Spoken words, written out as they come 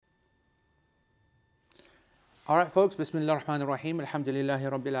All right, folks. Bismillah ar-Rahman ar-Rahim. Alhamdulillahi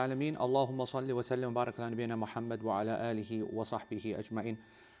Rabbil Alameen. Allahumma salli wa sallim wa barak ala nabiyyina Muhammad wa ala alihi wa sahbihi ajma'in.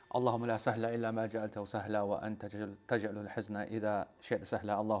 Allahumma la sahla illa ma ja'altahu sahla wa anta taj'alul hazna idha shi'ta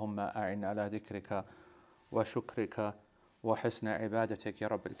sahla. Allahumma a'in ala dhikrika wa shukrika wa husna ibadatik ya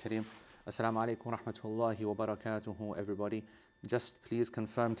Rabbil Kareem. Assalamu alaikum wa rahmatullahi wa barakatuhu, everybody. Just please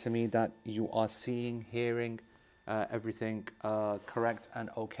confirm to me that you are seeing, hearing everything correct and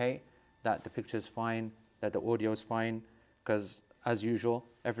okay, that the picture's fine, that the audio is fine, because as usual,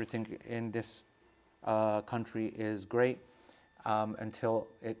 everything in this country is great until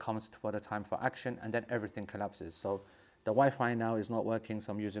it comes for the time for action, and then everything collapses. So the Wi-Fi now is not working,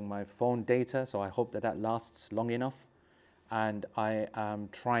 so I'm using my phone data, so I hope that lasts long enough. And I am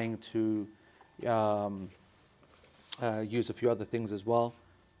trying to use a few other things as well,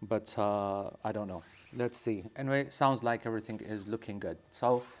 but I don't know. Let's see. Anyway, it sounds like everything is looking good.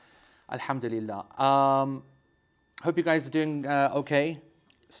 So, Alhamdulillah. Hope you guys are doing okay.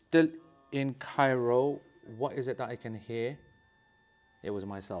 Still in Cairo. What is it that I can hear? It was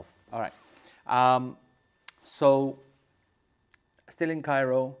myself. All right. So, still in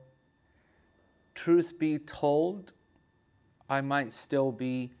Cairo. Truth be told, I might still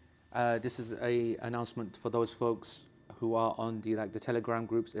be. This is a announcement for those folks who are on the Telegram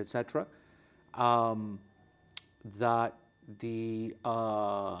groups, etc. That the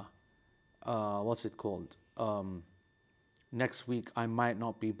what's it called? Next week I might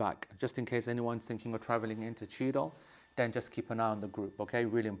not be back. Just in case anyone's thinking of traveling into Chido, then just keep an eye on the group. Okay,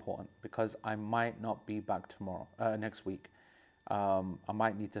 really important, because I might not be back tomorrow. Next week, I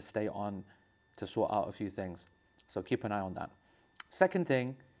might need to stay on to sort out a few things. So keep an eye on that. Second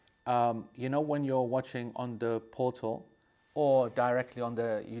thing, when you're watching on the portal or directly on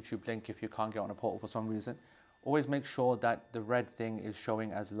the YouTube link, if you can't get on a portal for some reason, always make sure that the red thing is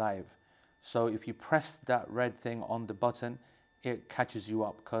showing as live. So if you press that red thing on the button, it catches you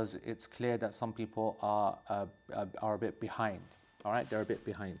up, because it's clear that some people are a bit behind. All right, they're a bit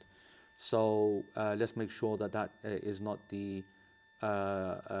behind. So let's make sure that is not the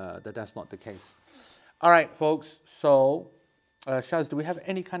that's not the case. All right, folks. So. Shaz, do we have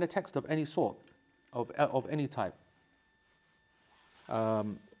any kind of text of any sort, of any type? I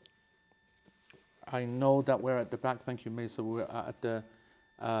know that we're at the back. Thank you, Mesa. We're at the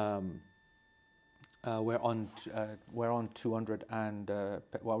we're on 200 and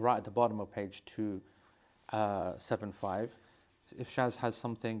right at the bottom of page 275. If Shaz has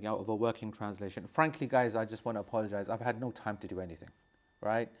something out of a working translation, frankly, guys, I just want to apologize. I've had no time to do anything,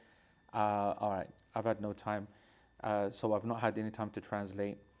 right? All right, I've had no time. So I've not had any time to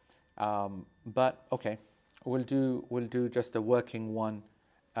translate, but okay, we'll do just a working one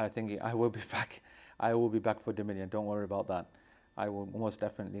thingy. I will be back. I will be back for Dominion. Don't worry about that. I will most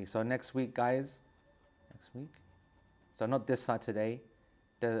definitely. So next week, guys. Next week. So not this Saturday.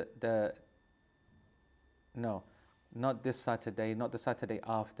 No, not this Saturday. Not the Saturday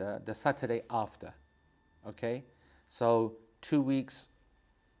after. The Saturday after. Okay. So 2 weeks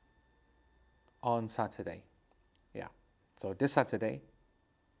on Saturday. Yeah, so this Saturday,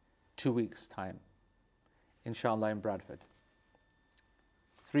 2 weeks' time, inshallah, in Bradford.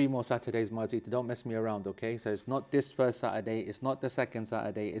 3 more Saturdays, Mazita. Don't mess me around, okay? So it's not this first Saturday, it's not the second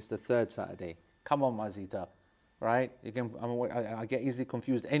Saturday, it's the third Saturday. Come on, Mazita, right? I get easily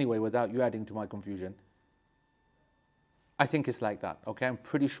confused anyway without you adding to my confusion. I think it's like that, okay? I'm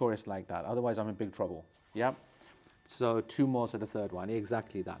pretty sure it's like that. Otherwise, I'm in big trouble. Yeah. So 2 more, so the third one,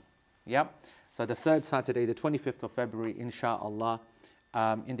 exactly that. Yeah. So the third Saturday, the 25th of February, inshallah,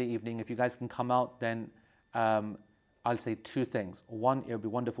 in the evening, if you guys can come out, then I'll say 2 things. One, it'll be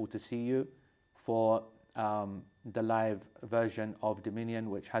wonderful to see you for the live version of Dominion,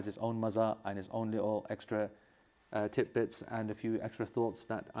 which has its own mazar and its own little extra tidbits and a few extra thoughts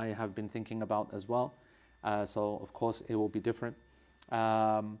that I have been thinking about as well. So, of course, it will be different.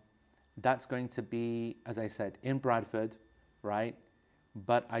 That's going to be, as I said, in Bradford, right?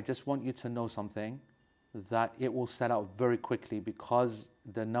 But I just want you to know something, that it will sell out very quickly, because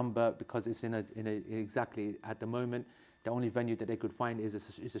it's in a exactly at the moment, the only venue that they could find is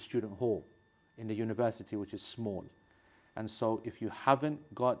a student hall in the university, which is small. And so if you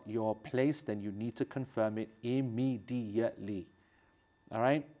haven't got your place, then you need to confirm it immediately. All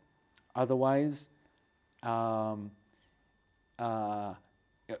right? Otherwise,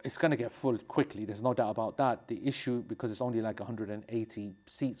 it's going to get full quickly. There's no doubt about that. The issue, because it's only like 180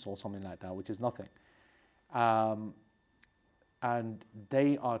 seats or something like that, which is nothing. And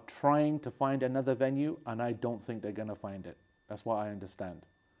they are trying to find another venue, and I don't think they're going to find it. That's what I understand.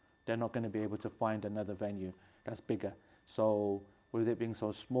 They're not going to be able to find another venue that's bigger. So with it being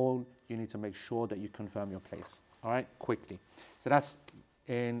so small, you need to make sure that you confirm your place. All right, quickly. So that's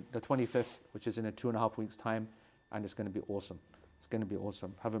in the 25th, which is in a 2.5 weeks' time, and it's going to be awesome. It's going to be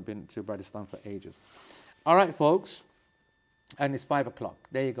awesome. Haven't been to Bradistan for ages. All right, folks, and it's 5 o'clock.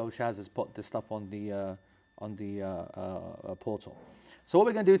 There you go. Shaz has put the stuff on the portal. So what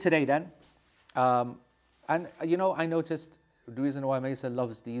we're going to do today then, and I noticed the reason why Mesa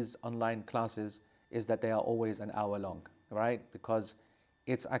loves these online classes is that they are always an hour long, right? Because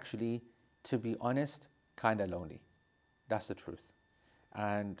it's actually, to be honest, kind of lonely. That's the truth.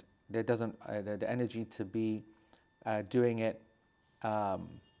 And there doesn't the energy to be doing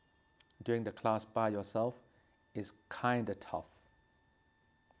the class by yourself is kind of tough.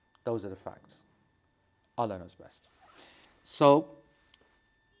 Those are the facts. Allah knows best. So,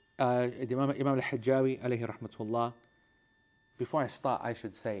 Imam al-Hajjawi, alayhi rahmatullah. Before I start, I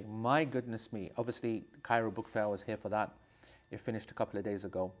should say, my goodness me, obviously Cairo Book Fair was here for that. It finished a couple of days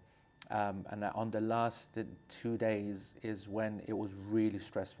ago. And on the last 2 days is when it was really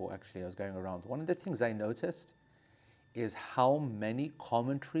stressful, actually. I was going around. One of the things I noticed is how many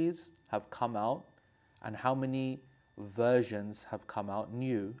commentaries have come out and how many versions have come out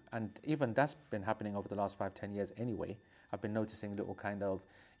new. And even that's been happening over the last 5-10 years anyway. I've been noticing little kind of,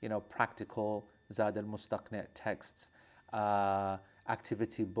 practical Zad al-Mustaqni' texts,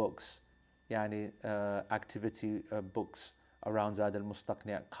 activity books, activity books around Zad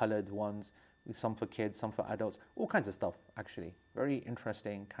al-Mustaqni', colored ones, some for kids, some for adults, all kinds of stuff, actually. Very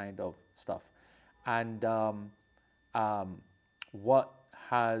interesting kind of stuff. And what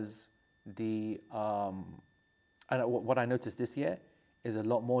I noticed this year is a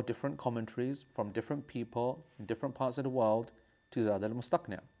lot more different commentaries from different people in different parts of the world to Zad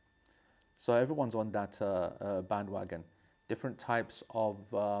al-Mustaqni'. So everyone's on that bandwagon. Different types of,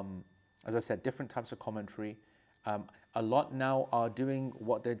 as I said, different types of commentary. A lot now are doing,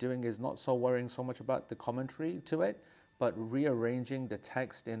 what they're doing is not so worrying so much about the commentary to it, but rearranging the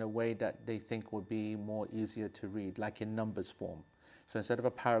text in a way that they think would be more easier to read, like in numbers form. So instead of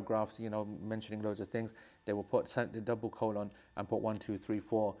a paragraph, mentioning loads of things, they will put the double colon and put 1, 2, 3,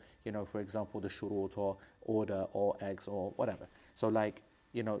 4, for example, the shurut or order or X or whatever. So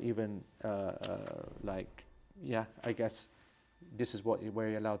even I guess this is where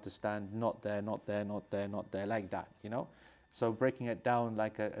you're allowed to stand, not there, not there, not there, not there, like that, So breaking it down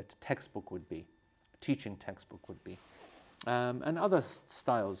like a textbook would be, a teaching textbook would be. And other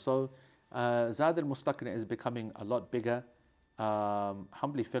styles. So Zad al-Mustaqni' is becoming a lot bigger.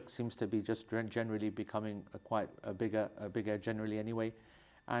 Humbly Fiqh seems to be just generally becoming quite a bigger generally anyway.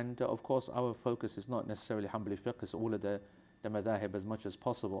 And of course our focus is not necessarily Humbly Fiqh, it's all of the madhahib as much as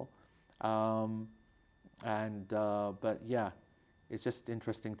possible. But yeah, it's just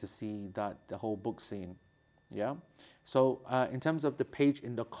interesting to see that the whole book scene. Yeah. So in terms of the page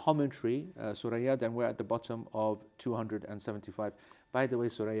in the commentary, Suraya, then we're at the bottom of 275. By the way,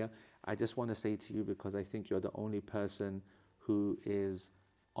 Suraya, I just want to say to you, because I think you're the only person who is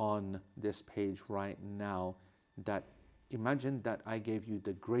on this page right now, that imagine that I gave you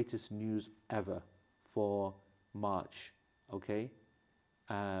the greatest news ever for March, okay?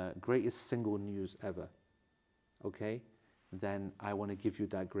 Greatest single news ever, okay? Then I want to give you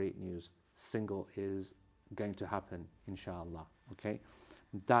that great news. Single is going to happen, inshallah, okay?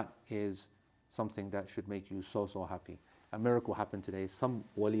 That is something that should make you so happy. A miracle happened today. Some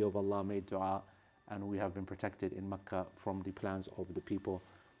wali of Allah made dua, and we have been protected in Mecca from the plans of the people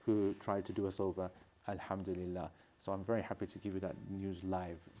who tried to do us over. Alhamdulillah. So I'm very happy to give you that news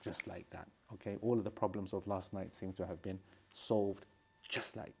live, just like that, okay? All of the problems of last night seem to have been solved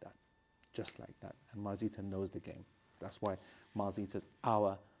just like that, And Mazita knows the game. That's why Mazita's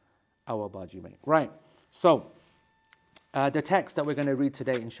our Baji mate. Right, so the text that we're going to read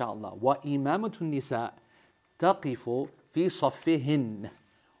today, inshallah. وَإِمَامَةُ النِّسَاءِ تَقِفُ فِي صَفِّهِنَّ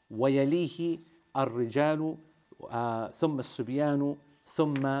وَيَلِيهِ الرِّجَالُ ثُمَّ الصِّبْيَانُ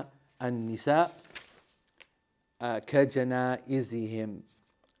ثُمَّ النِّسَاء كَجَنَائِزِهِمْ.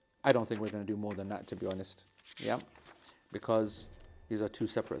 I don't think we're going to do more than that, to be honest. Yeah, because these are two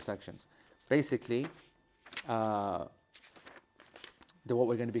separate sections. Basically, what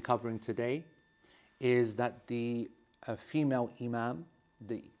we're going to be covering today is that the female imam,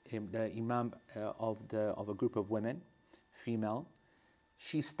 the imam of a group of women, female,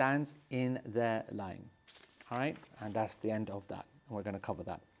 she stands in their line. All right, and that's the end of that. And we're going to cover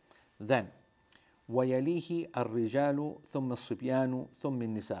that. Then, وَيَلِيهِ الرِّجَالُ ثُمَّ الصِّبْيَانُ ثُمَّ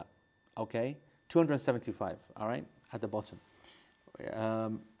النِّسَاء. Okay, 275. All right, at the bottom.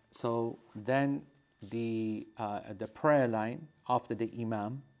 So then the prayer line after the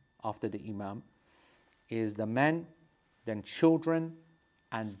imam is the men, then children,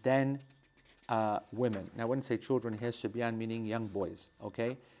 and then women. Now, when I say children here, Subyan meaning young boys,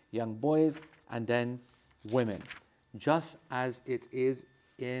 okay? Young boys and then women, just as it is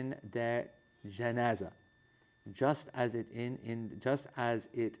in their janazah, just as it is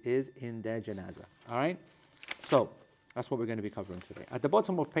in their janazah. All right. So that's what we're going to be covering today. At the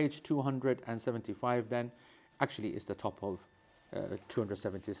bottom of page 275, then, actually, is the top of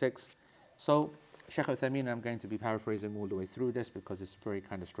 276. So Sheikh Uthaymeen, I'm going to be paraphrasing all the way through this because it's very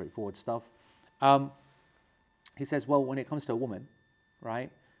kind of straightforward stuff. He says, well, when it comes to a woman, right,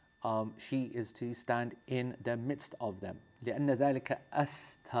 she is to stand in the midst of them. لأن ذلك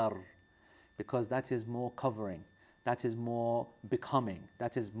أستر, because that is more covering, that is more becoming,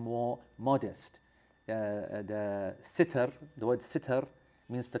 that is more modest. The sitar, the word sitar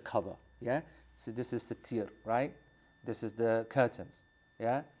means to cover, yeah? So this is satir, right? This is the curtains,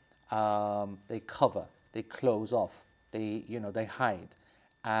 yeah? They cover, they close off, they hide.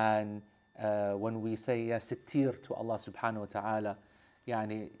 And when we say satir to Allah subhanahu wa ta'ala,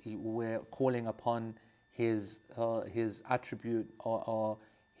 yani we're calling upon his attribute or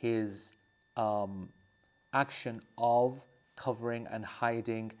his action of covering and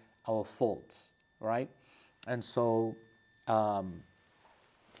hiding our faults, right? And so I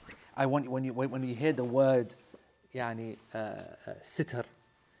want when you hear the word yani sitr,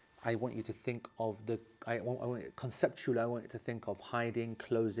 I want you to think of conceptually, I want you to think of hiding,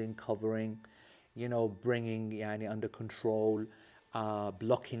 closing, covering, bringing yani under control,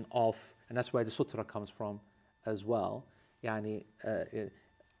 blocking off, and that's where the sutra comes from as well. Yani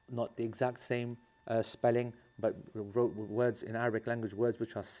not the exact same spelling, but words in Arabic language, words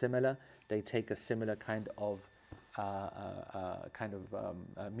which are similar, they take a similar kind of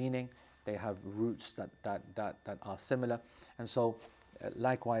meaning. They have roots that are similar, and so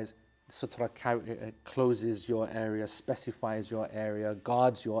likewise, sutra closes your area, specifies your area,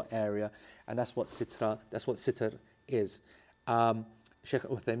 guards your area, and that's what sitr is. Sheikh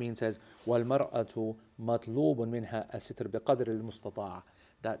Uthaymeen says, وَالْمَرْأَةُ مَطْلُوبٌ مِنْهَا السِّتْرُ بِقَدْرِ الْمُسْتَطَاعِ,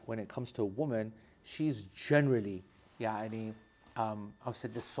 that when it comes to a woman, she's generally, I've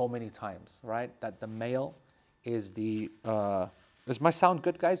said this so many times, right? That the male is the... Does my sound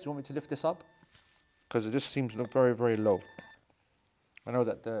good, guys? Do you want me to lift this up? Because this seems very, very low. I know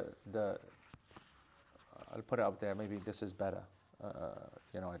that the I'll put it up there. Maybe this is better. I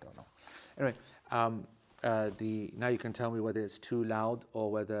don't know. Anyway, now you can tell me whether it's too loud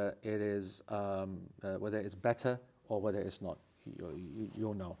or whether it is whether it's better or whether it's not.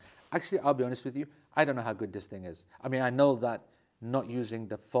 You'll know. Actually, I'll be honest with you. I don't know how good this thing is. I mean, I know that not using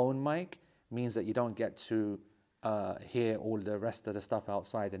the phone mic means that you don't get to hear all the rest of the stuff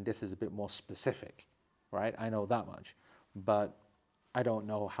outside, and this is a bit more specific, right? I know that much, but I don't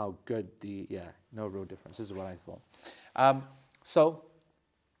know how good no real difference. This is what I thought.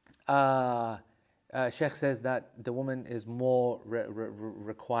 Sheikh says that the woman is more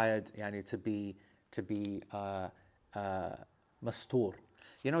required to be mastur.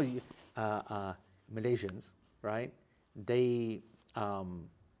 Malaysians, right? They,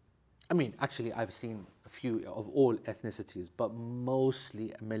 actually I've seen a few of all ethnicities, but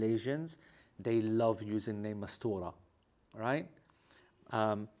mostly Malaysians, they love using the name mastura, right?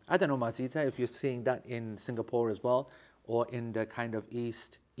 I don't know, Mazita, if you're seeing that in Singapore as well, or in the kind of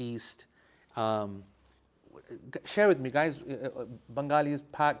east. Share with me, guys, Bengalis,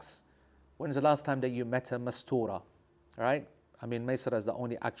 Paks, when's the last time that you met a mastura, right? I mean, Maysara is the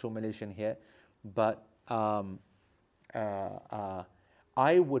only actual Malaysian here, but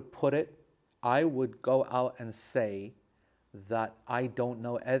I would go out and say that I don't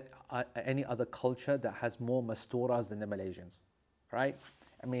know any other culture that has more masturas than the Malaysians, right?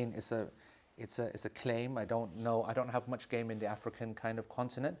 I mean, it's a claim. I don't know. I don't have much game in the African kind of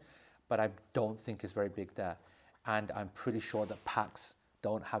continent, but I don't think it's very big there. And I'm pretty sure that Paks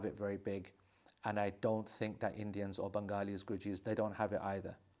don't have it very big. And I don't think that Indians or Bengalis, Gujis, they don't have it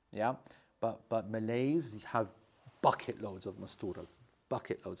either. Yeah, but Malays have bucket loads of masturas,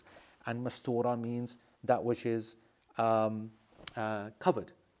 bucket loads. And mastura means that which is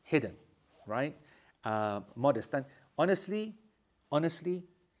covered, hidden, right? Modest. And honestly, we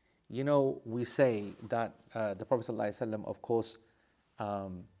say that the Prophet ﷺ, of course,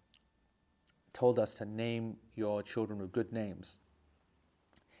 told us to name your children with good names.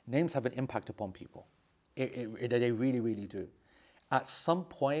 Names have an impact upon people. They really, really do. At some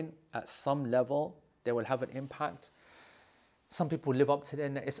point, at some level, they will have an impact. Some people live up to their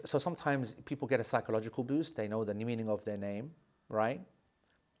name. So sometimes people get a psychological boost. They know the meaning of their name, right?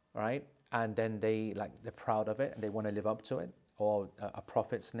 And then they're proud of it and they want to live up to it. Or a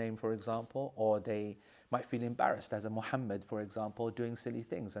prophet's name, for example. Or they might feel embarrassed as a Muhammad, for example, doing silly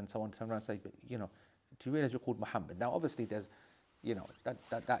things, and someone turn around and say, do you realize you're called Muhammad? Now, obviously, there's,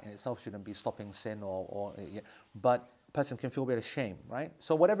 that in itself shouldn't be stopping sin, but a person can feel a bit of shame, right?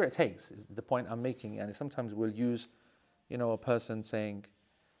 So whatever it takes is the point I'm making, and sometimes we'll use, a person saying,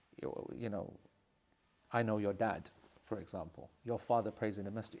 I know your dad, for example. Your father prays in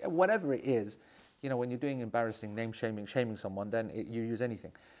the masjid. Whatever it is, when you're doing embarrassing name shaming someone, then you use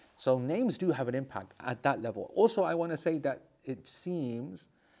anything. So names do have an impact at that level. Also, I want to say that it seems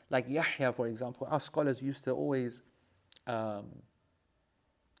like Yahya, for example, our scholars used to always, our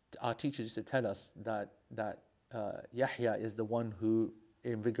teachers used to tell us that Yahya is the one who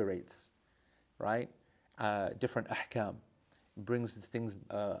invigorates, right? Different ahkam, brings things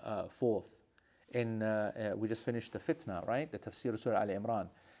forth. We just finished the fitna, right? The tafsir of Surah Al Imran.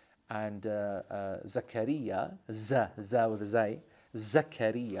 And Zakaria, za with a zay,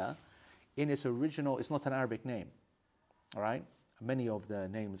 Zakaria, in its original, it's not an Arabic name, all right? Many of the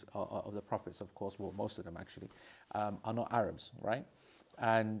names of the prophets, of course, well, most of them actually, are not Arabs, right?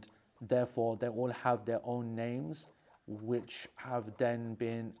 And therefore, they all have their own names, which have then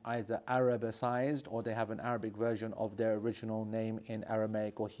been either Arabicized or they have an Arabic version of their original name in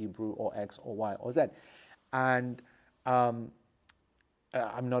Aramaic or Hebrew or X or Y or Z. And I'm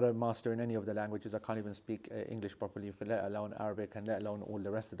not a master in any of the languages. I can't even speak English properly, let alone Arabic, and let alone all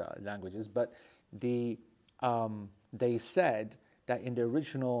the rest of the languages. But they said that in the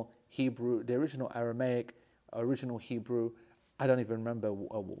original Hebrew, the original Aramaic, original Hebrew, I don't even remember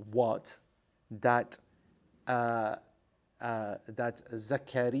what, that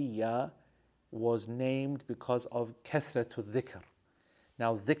Zakaria was named because of kathratu dhikr.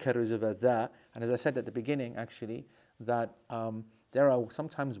 Now dhikr is over there, and as I said at the beginning, actually, that there are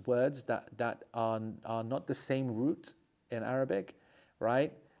sometimes words that are not the same root in Arabic,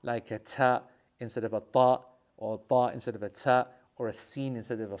 right? Like a ta instead of a ta, or ta instead of a ta, or a sin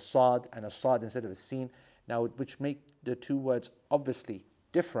instead of a sad, and a sad instead of a sin. Now, which make the two words obviously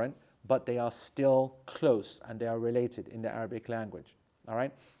different, but they are still close and they are related in the Arabic language. All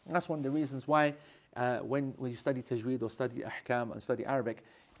right, and that's one of the reasons why when you study tajweed or study ahkam and study Arabic,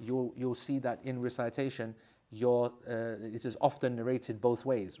 you'll see that in recitation, it is often narrated both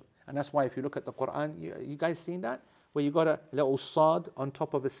ways. And that's why if you look at the Quran, you guys seen that? Where you got a little sad on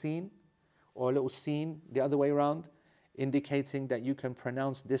top of a sin, or a little sin the other way around, indicating that you can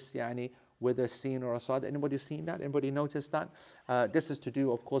pronounce this with a sin or a sad. Anybody seen that? Anybody noticed that? This is to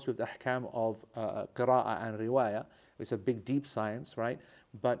do, of course, with the ahkam of qira'ah and riwayah. It's a big, deep science, right?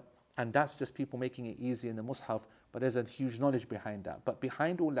 And that's just people making it easy in the mushaf, but there's a huge knowledge behind that. But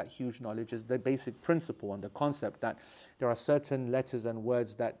behind all that huge knowledge is the basic principle and the concept that there are certain letters and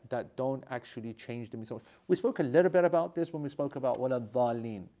words that don't actually change the meaning. We spoke a little bit about this when we spoke about wala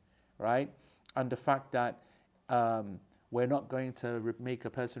dhalin, right? And the fact that we're not going to make a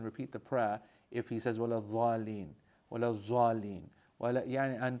person repeat the prayer if he says wala dhalin, wala dhalin,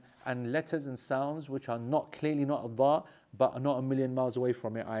 and letters and sounds which are not clearly not a dha, but are not a million miles away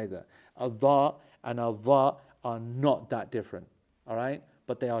from it either. A dha and a dha are not that different, all right?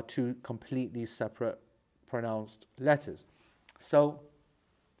 But they are two completely separate pronounced letters. So,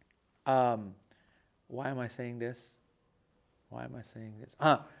 why am I saying this?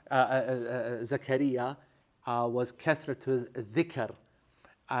 Zakaria was kathratu dhikr,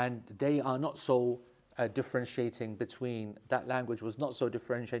 and they are not so differentiating between, that language was not so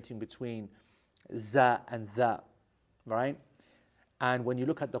differentiating between za and tha, right? And when you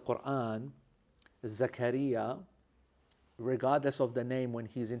look at the Quran, Zakaria, regardless of the name, when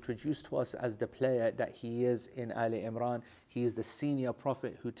he's introduced to us as the player that he is in Ali Imran, he is the senior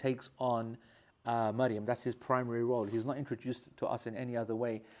prophet who takes on Maryam. That's his primary role. He's not introduced to us in any other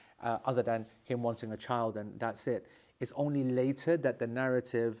way other than him wanting a child, and that's it. It's only later that the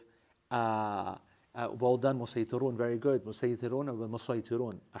narrative, well done Musaytirun, very good, Musaytirun and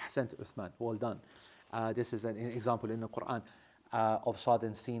Musaytirun, Ahsant Uthman, well done. This is an example in the Quran of Sad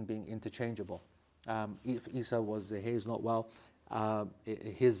and Sin being interchangeable. If Isa was he's not well,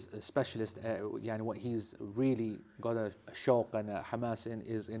 his specialist, what he's really got a shawq and a hamas in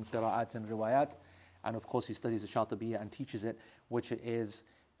is in qira'at and riwayat, and of course he studies the Shatibiyya and teaches it, which is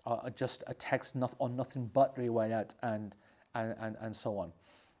just a text on nothing but riwayat and so on.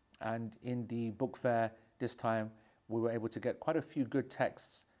 And in the book fair this time, we were able to get quite a few good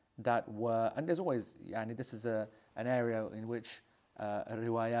texts that were, and there's always, this is an area in which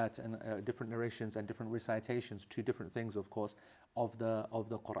riwayat and different narrations and different recitations, two different things, of course, of the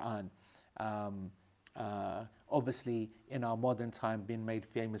Quran. Obviously, in our modern time, being made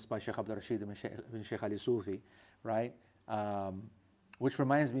famous by Sheikh Abdul Rashid bin Sheikh Ali Sufi, right? Which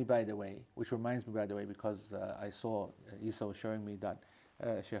reminds me, by the way, because I saw Isa was showing me that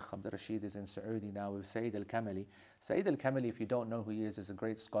Sheikh Abdul Rashid is in Saudi now with Sayyid al-Kamali. Sayyid al-Kamali, if you don't know who he is a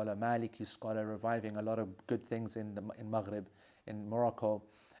great scholar, Maliki scholar, reviving a lot of good things in Maghrib, in Morocco,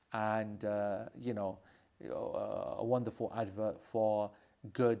 and a wonderful advert for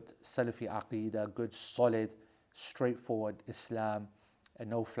good Salafi Aqidah, good solid, straightforward Islam, and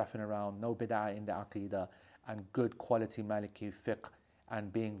no fluffing around, no bid'ah in the Aqidah, and good quality Maliki fiqh,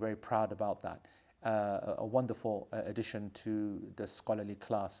 and being very proud about that. A wonderful addition to the scholarly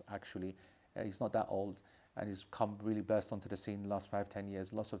class, actually. He's not that old, and he's really burst onto the scene in the last 5-10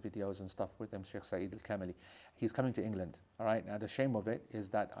 years. Lots of videos and stuff with him, Sheikh Saeed al-Kamali. He's coming to England, all right? Now, the shame of it is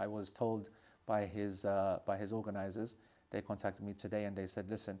that I was told by his organizers, they contacted me today and they said,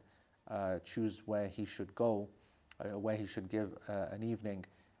 listen, choose where he should go, where he should give an evening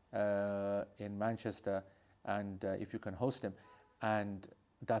in Manchester, and if you can host him. And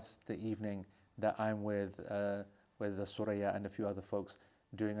that's the evening that I'm with Suraya and a few other folks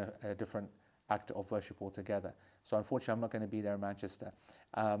doing a different act of worship altogether. So unfortunately, I'm not going to be there in Manchester.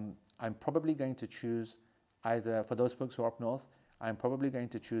 I'm probably going to choose either, for those folks who are up north, I'm probably going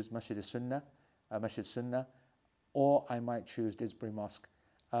to choose Masjid Sunnah, or I might choose Disbury Mosque.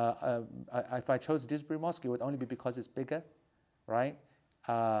 If I chose Disbury Mosque, it would only be because it's bigger, right?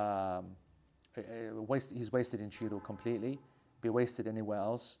 He's wasted in Shiru completely, be wasted anywhere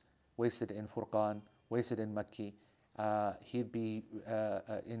else, wasted in Furqan, wasted in Makki. He'd be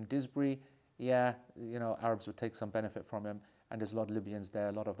in Disbury, Arabs would take some benefit from him, and there's a lot of Libyans there,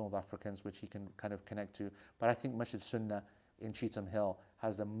 a lot of North Africans, which he can kind of connect to. But I think Masjid Sunnah in Cheetham Hill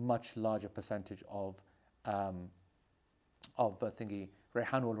has a much larger percentage of thingy.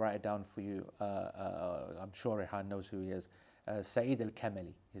 Rehan will write it down for you. I'm sure Rehan knows who he is. Saeed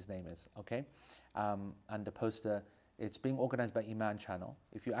al-Kamali, his name is, okay? And the poster, it's being organized by Iman Channel.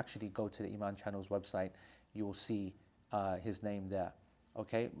 If you actually go to the Iman Channel's website, you will see his name there,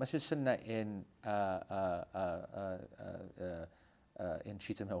 okay? Masjid Sunnah in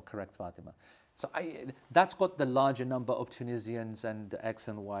Cheetham Hill, correct, Fatima? So that's got the larger number of Tunisians and X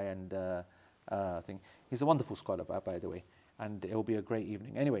and Y and thing. He's a wonderful scholar, by the way, and it will be a great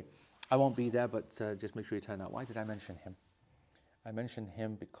evening. Anyway, I won't be there, but just make sure you turn out. Why did I mention him? I mentioned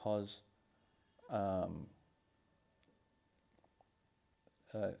him because,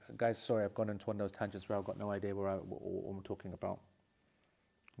 guys, sorry, I've gone into one of those tangents where I've got no idea what I'm talking about.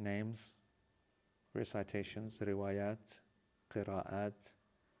 Names, recitations, riwayat, qira'at.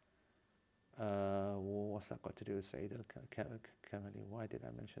 What's that got to do with Sayyid al-Kamali? Why did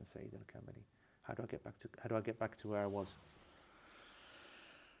I mention Sayyid al-Kamali? How do I get back to where I was?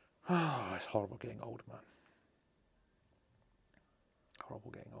 Oh, it's horrible getting old, man.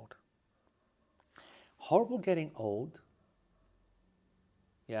 Horrible getting old.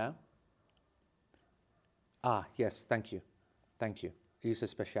 Yeah. Yes, thank you. It's a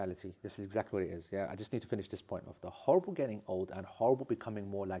speciality. This is exactly what it is. Yeah, I just need to finish this point off. The horrible getting old and horrible becoming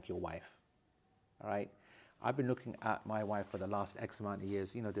more like your wife. All right. I've been looking at my wife for the last X amount of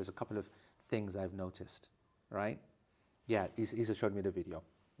years. There's a couple of things I've noticed. Right. Yeah, Isa showed me the video.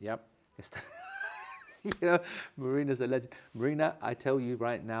 Yep. Marina's a legend. Marina, I tell you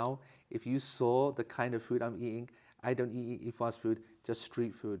right now, if you saw the kind of food I'm eating, I don't eat fast food, just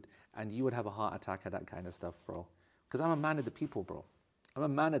street food, and you would have a heart attack at that kind of stuff, bro. Because I'm a man of the people, bro. I'm a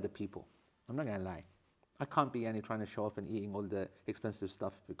man of the people. I'm not gonna lie. I can't be trying to show off and eating all the expensive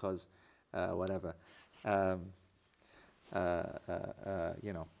stuff because whatever. What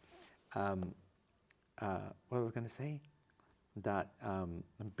was I gonna say? That I'm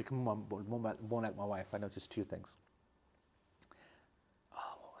becoming more like my wife. I noticed two things.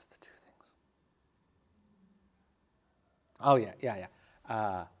 Oh, what was the two things? Oh yeah.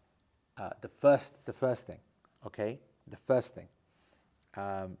 The first thing, okay. The first thing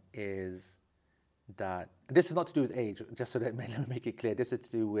is that this is not to do with age. Just so that let me make it clear. This is to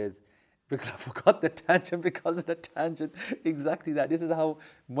do with, because I forgot the tangent because of the tangent. Exactly that. This is how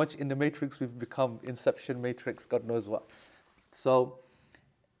much in the Matrix we've become. Inception Matrix. God knows what. So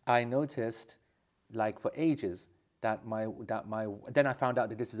I noticed, like for ages, that then I found out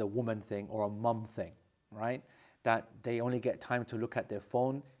that this is a woman thing or a mum thing, right? That they only get time to look at their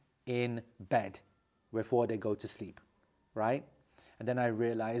phone in bed before they go to sleep, right? And then I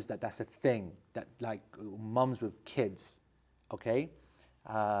realized that that's a thing, that like mums with kids, okay?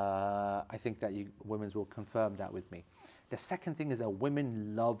 I think that women will confirm that with me. The second thing is that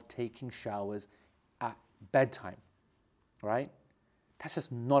women love taking showers at bedtime. Right? That's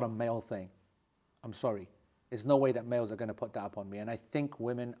just not a male thing. I'm sorry. There's no way that males are going to put that upon me. And I think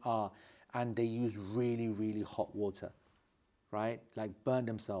women are, and they use really, really hot water. right? Like burn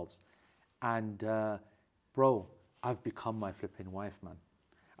themselves. And bro, I've become my flipping wife, man.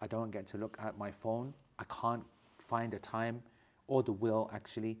 I don't get to look at my phone. I can't find a time or the will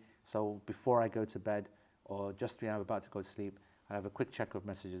actually. So before I go to bed or just when I'm about to go to sleep, I have a quick check of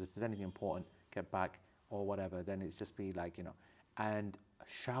messages. If there's anything important, get back or whatever. Then it's just be like, and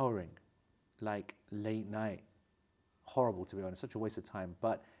showering like late night. Horrible, to be honest, such a waste of time.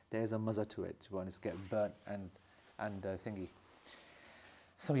 But there's a mazza to it, to be honest, get burnt and thingy.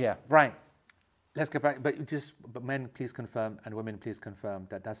 So yeah, right. Let's get back. But men, please confirm, and women, please confirm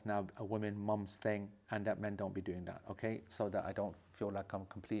that that's now a women mum's thing, and that men don't be doing that. Okay, so that I don't feel like I'm a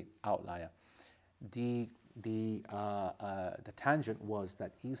complete outlier. The tangent was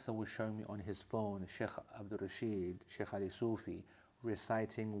that Isa was showing me on his phone Sheikh Abdul Rashid, Sheikh Ali Sufi,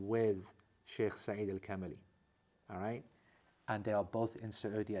 reciting with Sheikh Saeed Al-Kamali. All right, and they are both in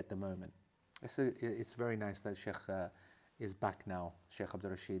Saudi at the moment. It's very nice that Sheikh is back now, Sheikh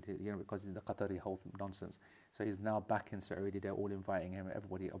Abdul Rashid, because of the Qatari whole nonsense. So he's now back in Saudi. They're all inviting him.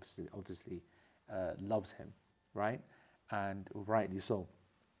 Everybody obviously loves him, right? And rightly so.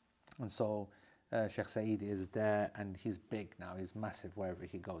 And so Sheikh Saeed is there, and he's big now. He's massive wherever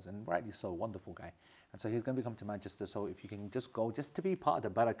he goes, and rightly so. Wonderful guy. And so he's going to come to Manchester. So if you can just go, just to be part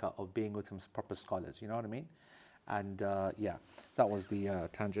of the barakah of being with some proper scholars, you know what I mean? And yeah, that was the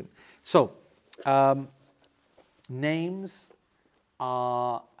tangent. So names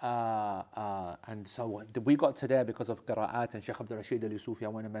are, and so we got to there because of qira'at, and Sheikh Abdul Rashid Al Sufi, I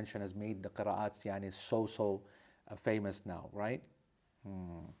want to mention, has made the qira'ats so famous now, right?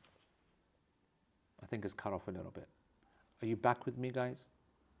 I think it's cut off a little bit. Are you back with me, guys?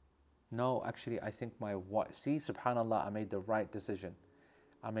 No, actually, I think see, subhanAllah, I made the right decision.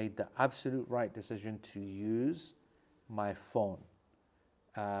 I made the absolute right decision to use my phone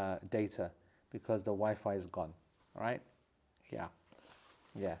data because the Wi-Fi is gone. Right? Yeah.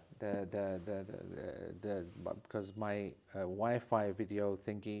 Because my Wi-Fi video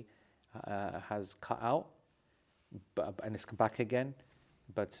thingy has cut out, and it's back again,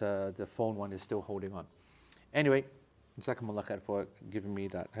 but the phone one is still holding on. Anyway, Jazakumullah khair for giving me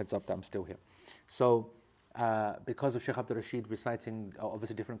that heads up that I'm still here. So. Because of Sheikh Abdul Rashid reciting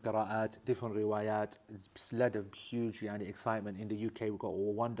obviously different qira'at, different riwayat, it's led a huge excitement in the UK. We've got a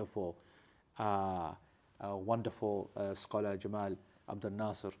wonderful scholar, Jamal Abdul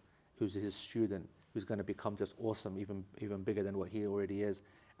Nasir, who's his student, who's going to become just awesome, even bigger than what he already is.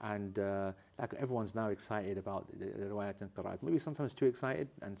 And like everyone's now excited about the riwayat and qira'at. Maybe sometimes too excited,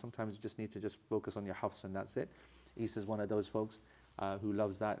 and sometimes you just need to just focus on your hafs and that's it. Isa's one of those folks who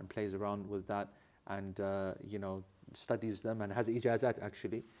loves that and plays around with that. And studies them and has ijazat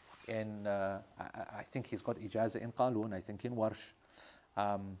actually in I think he's got ijazah in Qalun, I think in Warsh.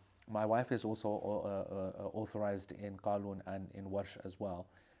 My wife is also authorized in Qalun and in Warsh as well.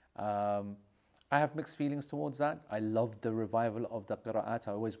 I have mixed feelings towards that. I love the revival of the qira'at.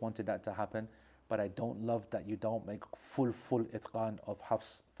 I always wanted that to happen, but I don't love that you don't make full itqan of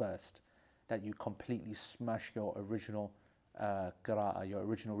Hafs first, that you completely smash your original qira'ah, your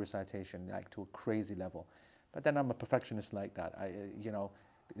original recitation, like to a crazy level. But then I'm a perfectionist like that.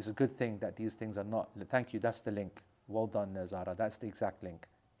 It's a good thing that these things are not. Thank you. That's the link. Well done, Zara. That's the exact link.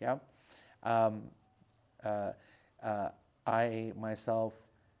 Yeah. I myself,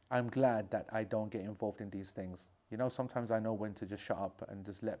 I'm glad that I don't get involved in these things. Sometimes I know when to just shut up and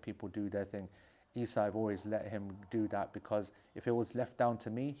just let people do their thing. Isa, I've always let him do that because if it was left down to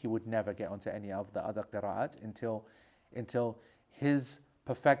me, he would never get onto any of the other qira'at until his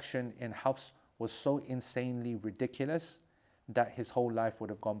perfection in Hafs was so insanely ridiculous that his whole life would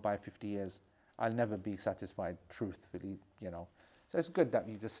have gone by 50 years. I'll never be satisfied, truthfully, So it's good that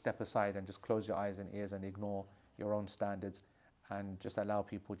you just step aside and just close your eyes and ears and ignore your own standards and just allow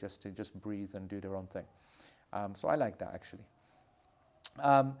people just to breathe and do their own thing. So I like that actually.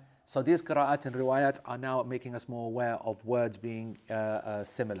 So these qira'at and riwayat are now making us more aware of words being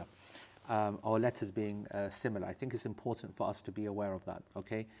similar. Or letters being similar. I think it's important for us to be aware of that,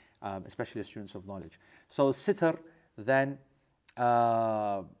 okay? Especially as students of knowledge. So sitr then,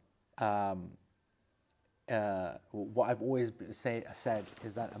 what I've always said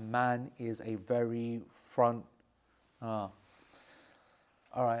is that a man is a very front. All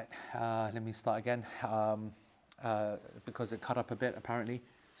right, let me start again because it cut up a bit apparently.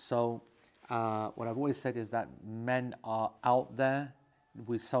 So what I've always said is that men are out there.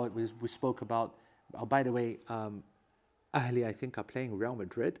 We spoke about. Oh, by the way, Ahli, I think, are playing Real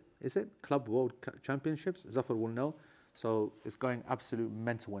Madrid. Is it Club World Championships? Zafar will know. So it's going absolute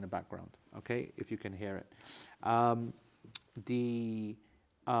mental in the background. Okay, if you can hear it. The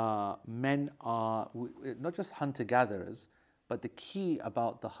men are not just hunter gatherers, But the key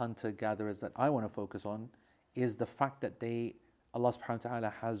about the hunter-gatherers that I want to focus on is the fact that Allah subhanahu wa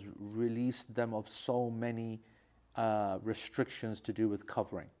ta'ala has released them of so many restrictions to do with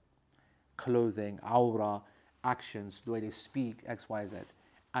covering, clothing, awra, actions, the way they speak, X, Y, Z,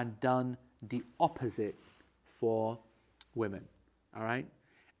 and done the opposite for women. All right?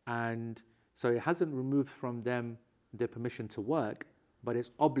 And so it hasn't removed from them the permission to work, but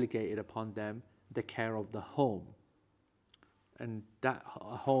it's obligated upon them the care of the home. And that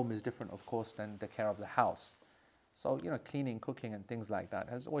home is different, of course, than the care of the house. So, cleaning, cooking, and things like that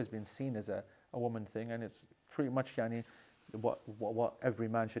has always been seen as a woman thing, and it's pretty much what every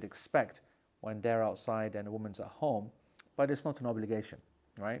man should expect when they're outside and a woman's at home, but it's not an obligation,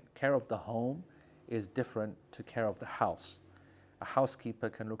 right? Care of the home is different to care of the house. A housekeeper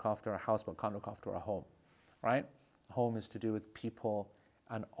can look after a house but can't look after a home, right? Home is to do with people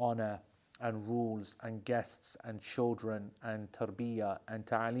and honor and rules and guests and children and tarbiyah and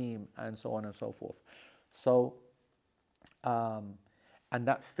ta'aleem and so on and so forth. So, and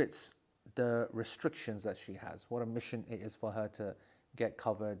that fits the restrictions that she has. What a mission it is for her to get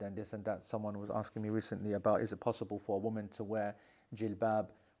covered and this and that. Someone was asking me recently about, is it possible for a woman to wear jilbab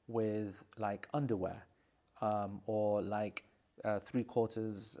with like underwear or like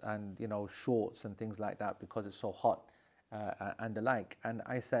 3/4 and shorts and things like that because it's so hot and the like. And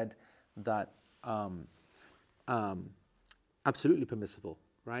I said that absolutely permissible,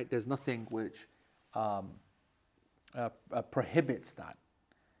 right? There's nothing which prohibits that,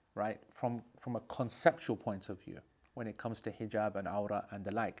 right? From a conceptual point of view, when it comes to hijab and awra and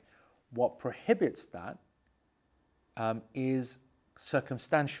the like. What prohibits that is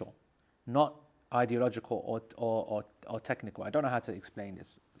circumstantial, not ideological or technical. I don't know how to explain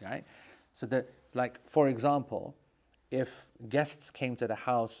this, right? So that, like, for example, if guests came to the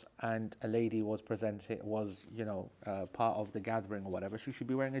house and a lady was part of the gathering or whatever, she should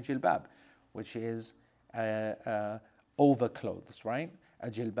be wearing a jilbab, which is overclothes, right? A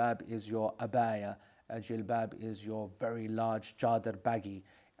jilbab is your abaya. A jilbab is your very large chadar baggy.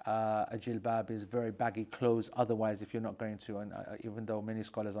 A jilbab is very baggy clothes. Otherwise, if you're not going to, and even though many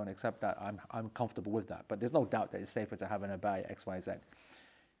scholars don't accept that, I'm comfortable with that. But there's no doubt that it's safer to have an abaya, X, Y, Z.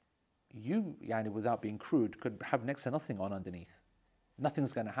 You, without being crude, could have next to nothing on underneath.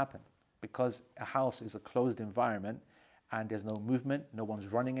 Nothing's going to happen because a house is a closed environment and there's no movement, no one's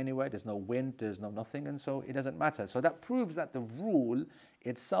running anywhere, there's no wind, there's no nothing, and so it doesn't matter. So that proves that the rule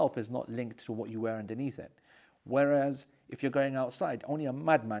itself is not linked to what you wear underneath it. Whereas if you're going outside, only a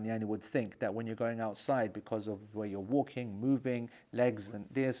madman would think that when you're going outside, because of where you're walking, moving, legs and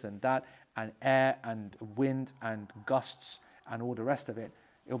this and that, and air and wind and gusts and all the rest of it,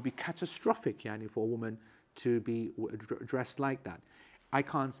 it'll be catastrophic for a woman to be dressed like that. I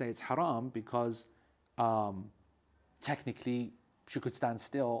can't say it's haram because technically she could stand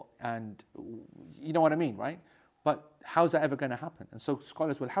still and you know what I mean, right? But how's that ever going to happen? And so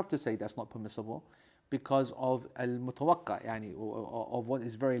scholars will have to say that's not permissible because of al-mutawaqqa, of what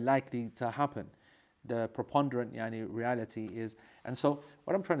is very likely to happen. The preponderant reality is, and so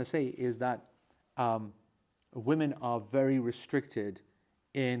what I'm trying to say is that women are very restricted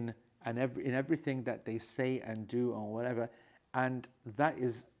in everything that they say and do or whatever, and that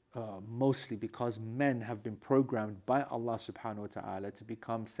is mostly because men have been programmed by Allah subhanahu wa ta'ala to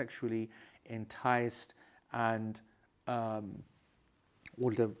become sexually enticed and all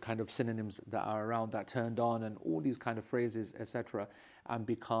the kind of synonyms that are around that, turned on and all these kind of phrases, etc., and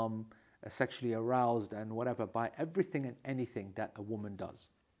become sexually aroused and whatever by everything and anything that a woman does.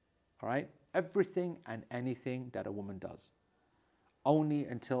 All right? Everything and anything that a woman does. Only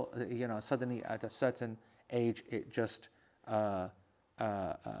until, suddenly at a certain age, it just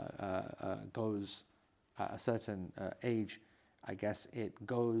goes at a certain age, I guess it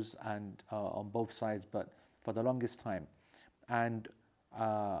goes and on both sides, but for the longest time. And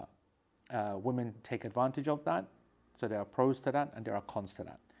women take advantage of that. So there are pros to that and there are cons to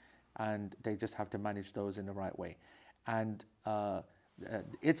that. And they just have to manage those in the right way. And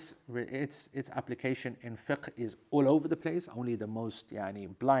its application in fiqh is all over the place. Only the most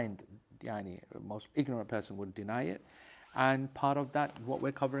blind, most ignorant person would deny it. And part of that, what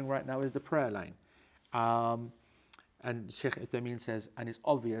we're covering right now, is the prayer line. And Sheikh Uthaymeen says, and it's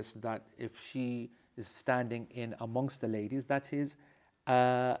obvious that if she is standing in amongst the ladies, that is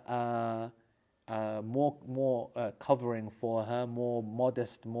more covering for her, more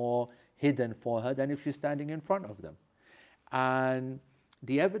modest, more hidden for her than if she's standing in front of them. And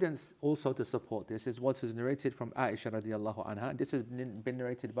the evidence also to support this is what is narrated from Aisha radiallahu anha. This has been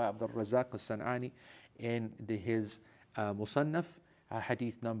narrated by Abdul Razak al-San'ani in his Musannaf,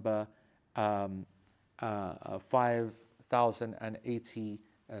 hadith number 5369,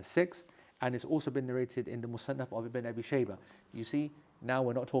 5,086, and it's also been narrated in the Musannaf of Ibn Abi Shaybah. You see, now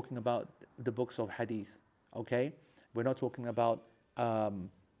we're not talking about the books of hadith, okay? We're not talking about,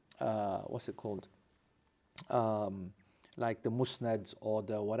 what's it called? Like the Musnads or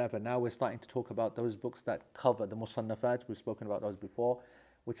the whatever. Now we're starting to talk about those books that cover the Musannafat. We've spoken about those before,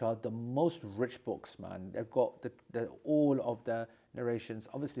 which are the most rich books, man. They've got all of the narrations.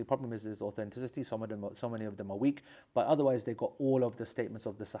 Obviously, the problem is authenticity. So many of them are weak, but otherwise they've got all of the statements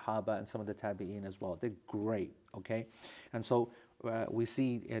of the Sahaba and some of the Tabi'een as well. They're great, okay? And so we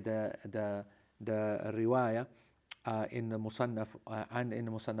see the riwayah in the Musannaf and in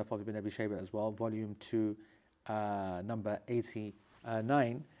the Musannaf of Ibn Abi Shaybah as well, volume 2, number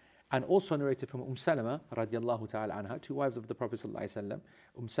 89, and also narrated from Salama radiallahu ta'ala anha, two wives of the Prophet sallallahu alaihi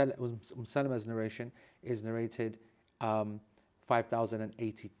wasallam. Salama's narration is narrated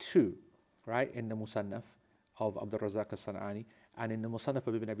 5,082, right, in the Musannaf of Abdul Razak al-San'ani, and in the Musannaf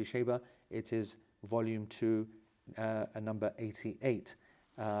of Ibn Abi Shaybah it is volume 2, number 88,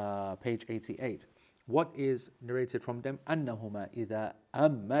 page 88. What is narrated from them? أنهما إذا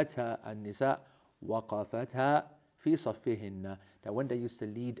أمتا النساء وقفتها في صفهن. That when they used to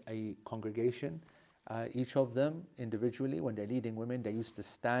lead a congregation, each of them individually, when they're leading women, they used to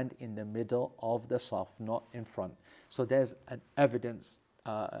stand in the middle of the saf, not in front. So there's an evidence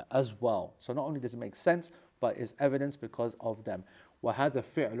as well. So not only does it make sense, but it's evidence because of them. وهذا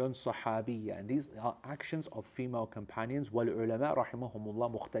فعل صحابي, and these are actions of female companions. والعلماء رحمهم الله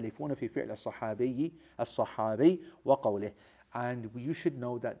مختلفون في فعل الصحابي وقوله. And you should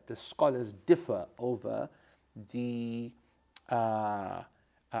know that the scholars differ over the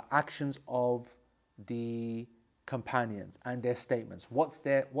actions of the companions and their statements. What's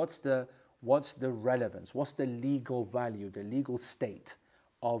the relevance? What's the legal value, the legal state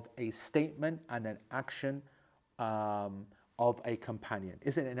of a statement and an action of a companion?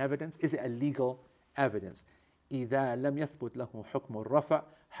 Is it an evidence? Is it a legal evidence? إذا لم يثبت له حكم الرفع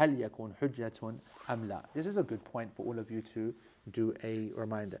هل يكون حجة أم لا? This is a good point for all of you to do a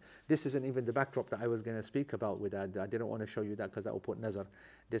reminder. This isn't even the backdrop that I was going to speak about with that. I didn't want to show you that because that will put nazar.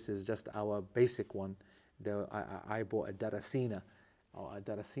 This is just our basic one. I bought a darasina,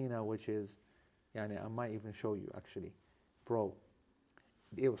 which is, I might even show you actually. Bro,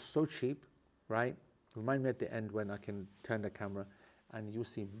 it was so cheap, right? Remind me at the end when I can turn the camera and you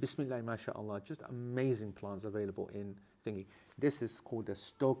see Bismillah mashallah, just amazing plants available in thingy. This is called the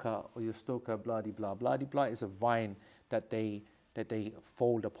stoka or your stoka bloody blah. Bloody blah is a vine that they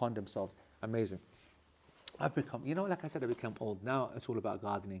fold upon themselves. Amazing. I've become, like I said, I become old. Now it's all about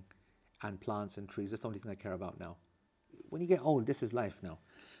gardening and plants and trees. That's the only thing I care about now. When you get old, this is life now.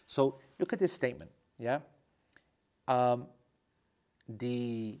 So look at this statement, yeah?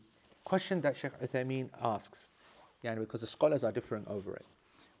 The question that Sheikh Uthaymeen asks, because the scholars are differing over it.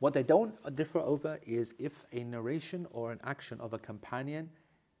 What they don't differ over is if a narration or an action of a companion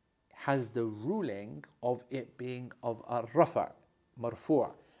has the ruling of it being of a rafa,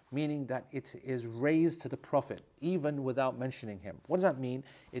 marfu', meaning that it is raised to the Prophet even without mentioning him. What does that mean?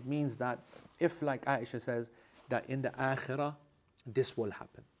 It means that if, like Aisha says, that in the akhirah this will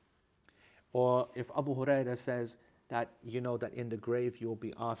happen, or if Abu Hurairah says that that in the grave you'll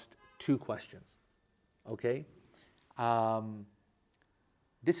be asked 2 questions, okay?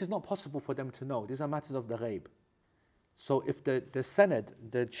 This is not possible for them to know. These are matters of the ghaib. So if the sanad,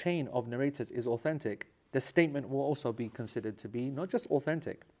 the chain of narrators is authentic, the statement will also be considered to be not just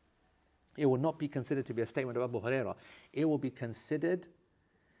authentic. It will not be considered to be a statement of Abu Hurairah. It will be considered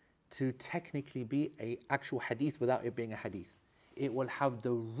to technically be an actual hadith without it being a hadith. It will have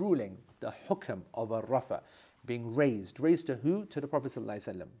the ruling, the hukm of a rafa, being raised. Raised to who? To the Prophet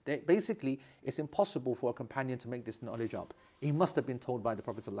ﷺ. Basically, it's impossible for a companion to make this knowledge up. He must have been told by the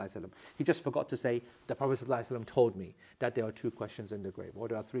Prophet ﷺ. He just forgot to say, the Prophet ﷺ told me that there are 2 questions in the grave, or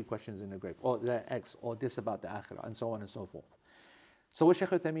there are 3 questions in the grave, or there are X, or this about the akhirah, and so on and so forth. So what Shaykh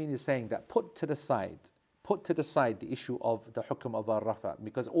Uthaymeen is saying, that put to the side the issue of the hukm of al-rafa,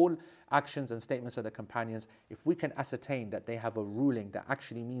 because all actions and statements of the companions, if we can ascertain that they have a ruling that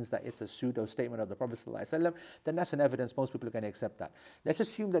actually means that it's a pseudo statement of the Prophet ﷺ, then that's an evidence most people are going to accept that. Let's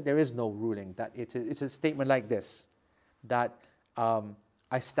assume that there is no ruling, that it's a statement like this, that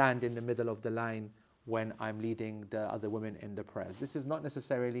I stand in the middle of the line when I'm leading the other women in the prayers. This is not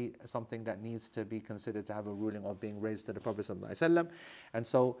necessarily something that needs to be considered to have a ruling of being raised to the Prophet ﷺ. And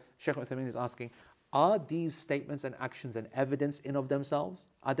so Shaykh Uthaymeen is asking, are these statements and actions an evidence in of themselves?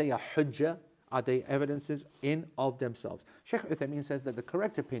 Are they a hujjah? Are they evidences in of themselves? Shaykh Uthaymeen says that the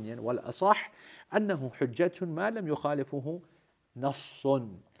correct opinion, وَالْأَصَحْ أَنَّهُ حُجَّةٌ مَا لَمْ يُخَالِفُهُ نَصٌّ.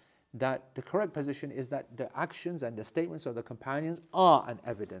 that the correct position is that the actions and the statements of the companions are an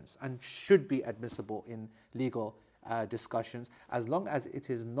evidence and should be admissible in legal discussions, as long as it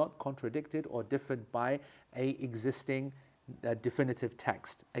is not contradicted or differed by a existing definitive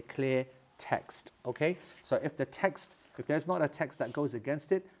text, a clear text. Okay, so if there's not a text that goes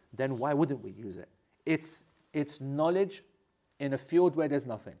against it, then why wouldn't we use it? It's knowledge in a field where there's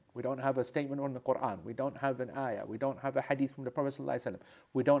nothing. We don't have a statement on the Quran. We don't have an ayah. We don't have a hadith from the Prophet ﷺ.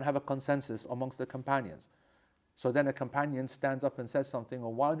 We don't have a consensus amongst the companions. So then a companion stands up and says something,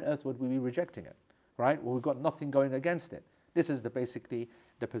 or why on earth would we be rejecting it? Right? Well, we've got nothing going against it. This is basically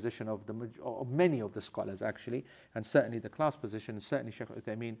the position of many of the scholars actually, and certainly the class position, and certainly Shaykh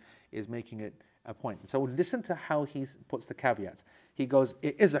Uthaymeen is making it a point. So listen to how he puts the caveats. He goes,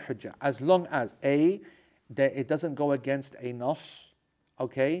 it is a hujjah as long as that it doesn't go against a nas,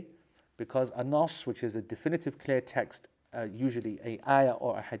 okay? Because a nas, which is a definitive clear text, usually a ayah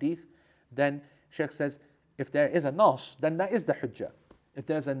or a hadith, then Shaykh says, if there is a nas, then that is the hujjah. If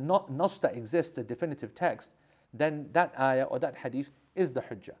there's a nas that exists, a definitive text, then that ayah or that hadith is the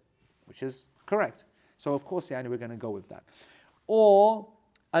hujjah, which is correct. So of course, we're going to go with that. Or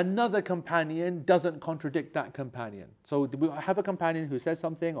another companion doesn't contradict that companion. So we have a companion who says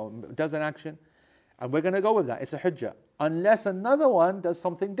something or does an action, and we're going to go with that. It's a hujjah. Unless another one does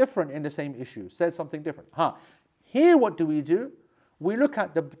something different in the same issue, says something different. Here what do? We look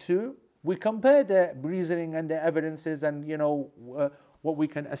at the two, we compare their reasoning and their evidences and what we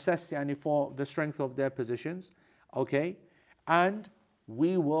can assess for the strength of their positions. Okay? And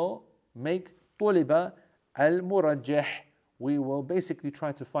we will make طُلِبَ al-murajjih. We will basically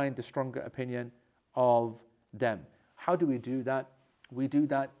try to find the stronger opinion of them. How do we do that? We do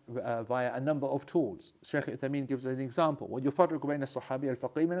that via a number of tools. Shaykh Uthaymeen gives an example. وَيُفَرِّقُ بَيْنَ الصَّحَابِيَ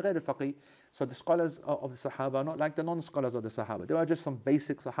الْفَقِيهِ مِنْ غَيْرِ الْفَقِيهِ. So the scholars of the Sahaba are not like the non-scholars of the Sahaba. They are just some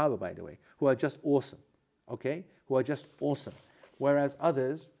basic Sahaba, by the way, who are just awesome. Okay? Who are just awesome. Whereas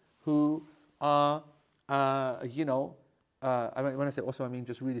others who are, when I say awesome, I mean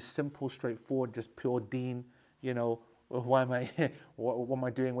just really simple, straightforward, just pure deen. Why am I here? What am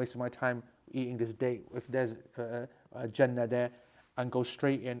I doing, wasting my time eating this date? If there's a Jannah there, and go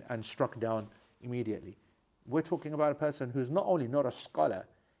straight in and struck down immediately. We're talking about a person who's not only not a scholar,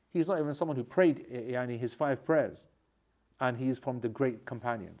 he's not even someone who prayed his 5 prayers, and he's from the great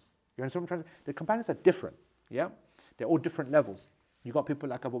companions. You understand what I'm trying to say? The companions are different, yeah? They're all different levels. You got people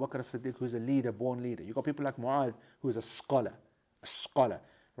like Abu Bakr as-Siddiq, who's a leader, born leader. You got people like Mu'adh, who is a scholar,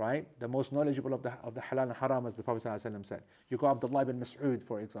 right? The most knowledgeable of the halal and haram, as the Prophet ﷺ said. You got Abdullah ibn Mas'ud,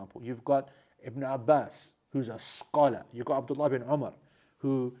 for example. You've got Ibn Abbas, who's a scholar. You got Abdullah bin Umar,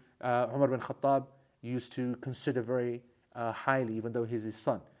 who Umar bin Khattab used to consider very highly, even though he's his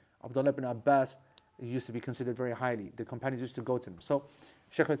son. Abdullah bin Abbas used to be considered very highly. The companions used to go to him. So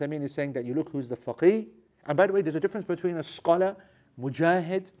Shaykh Uthaymeen is saying that you look who's the faqih. And by the way, there's a difference between a scholar,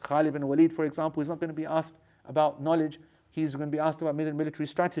 mujahid, Khalid bin Walid, for example, who's not going to be asked about knowledge. He's going to be asked about military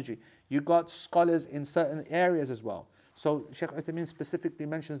strategy. You got scholars in certain areas as well. So Shaykh Uthaymeen specifically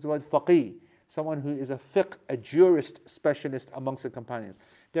mentions the word faqih, someone who is a fiqh, a jurist specialist amongst the companions.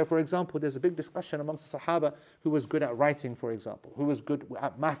 There, for example, there's a big discussion amongst the Sahaba who was good at writing, for example, who was good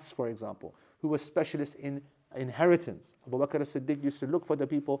at maths, for example, who was specialist in inheritance. Abu Bakr as-Siddiq used to look for the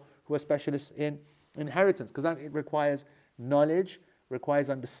people who were specialists in inheritance, because it requires knowledge, requires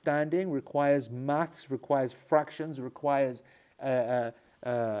understanding, requires maths, requires fractions, requires an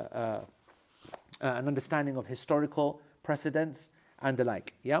understanding of historical precedents and the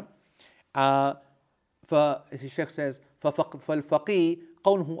like. Yeah. The Sheikh says, فَالْفَقِيهِ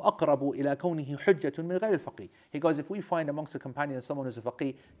قَوْنُهُ أَقْرَبُ إِلَى كَوْنِهِ حُجَّةٌ مِنْ غَيْرِ الْفَقِيهِ. He goes, if we find amongst the companions someone who's a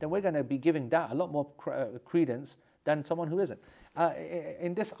faqih, then we're going to be giving that a lot more credence than someone who isn't.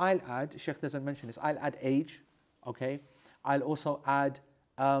 In this I'll add, Sheikh doesn't mention this, I'll add age, okay? I'll also add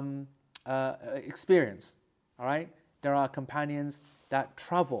experience, all right? There are companions that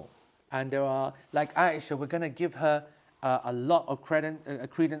travel, and there are, like Aisha, we're going to give her a lot of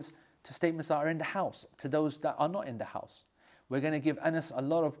credence to statements that are in the house, to those that are not in the house. We're going to give Anas a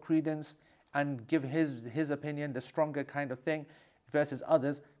lot of credence and give his opinion the stronger kind of thing versus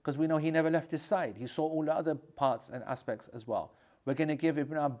others, because we know he never left his side. He saw all the other parts and aspects as well. We're going to give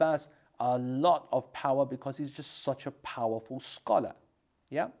Ibn Abbas a lot of power because he's just such a powerful scholar.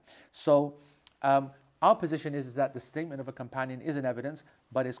 Yeah? So our position is that the statement of a companion is an evidence,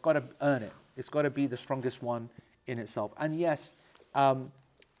 but it's got to earn it. It's got to be the strongest one in itself. And yes, that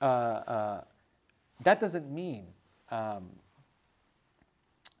doesn't mean,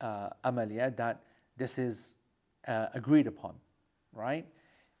 Amalia, that this is agreed upon, right?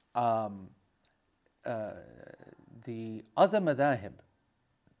 The other madhahib,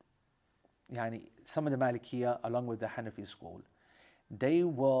 some of the Malikiya, along with the Hanafi school, they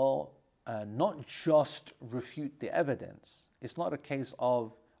will not just refute the evidence. It's not a case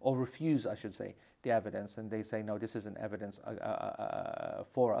of, or refuse, I should say, the evidence, and they say, no, this isn't evidence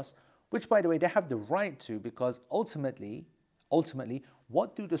for us, which, by the way, they have the right to, because ultimately,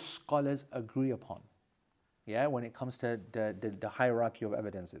 what do the scholars agree upon? Yeah, when it comes to the hierarchy of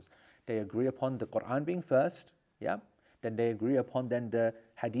evidences, they agree upon the Quran being first, yeah, then they agree upon then the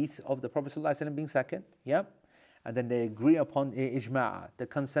hadith of the Prophet ﷺ being second, yeah, and then they agree upon ijma'a, the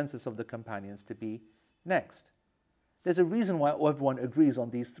consensus of the companions, to be next. There's a reason why everyone agrees on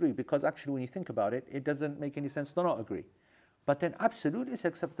these three, because actually when you think about it, it doesn't make any sense to not agree. But then absolutely it's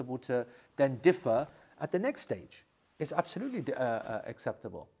acceptable to then differ at the next stage. It's absolutely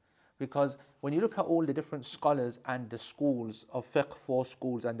acceptable. Because when you look at all the different scholars and the schools of fiqh, 4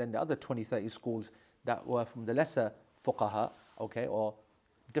 schools, and then the other 20, 30 schools that were from the lesser fuqaha, okay, or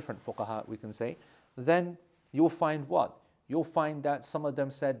different fuqaha we can say, then you'll find what? You'll find that some of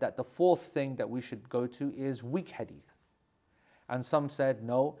them said that the fourth thing that we should go to is weak hadith. And some said,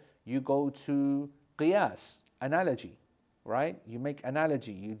 no, you go to qiyas, analogy, right? You make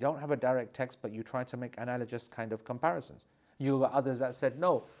analogy. You don't have a direct text, but you try to make analogous kind of comparisons. You got others that said,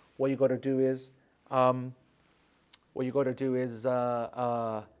 no, what you got to do is, go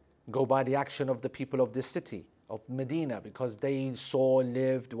by the action of the people of this city, of Medina, because they saw,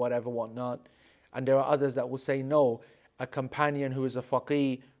 lived, whatever, whatnot. And there are others that will say, no, a companion who is a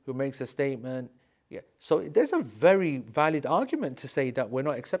faqih, who makes a statement. Yeah. So there's a very valid argument to say that we're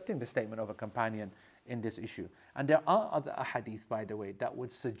not accepting the statement of a companion in this issue. And there are other ahadith, by the way, that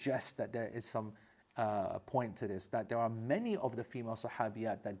would suggest that there is some point to this, that there are many of the female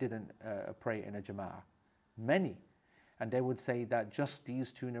sahabiyat that didn't pray in a jama'ah. Many. And they would say that just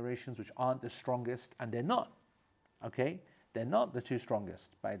these 2 narrations, which aren't the strongest, and they're not, okay? They're not the 2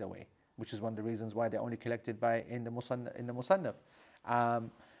 strongest, by the way, which is one of the reasons why they're only collected in the Musannaf.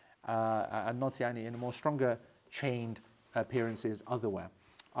 And not in more stronger chained appearances elsewhere,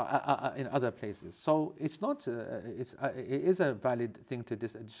 in other places. So it's not, it is a valid thing to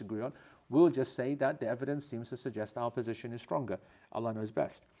disagree on. We'll just say that the evidence seems to suggest our position is stronger. Allah knows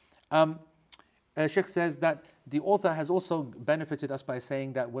best. Sheikh says that the author has also benefited us by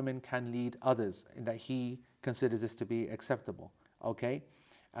saying that women can lead others, and that he considers this to be acceptable. Okay,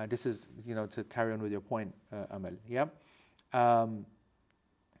 this is to carry on with your point, Amal. Yeah.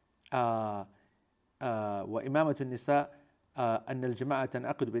 وإمامة النساء أن الجماعة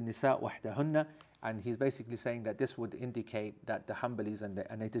تنعقد بالنساء وحدهن, and he's basically saying that this would indicate that the Hanbalis, and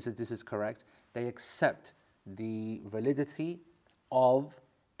this is correct, they accept the validity of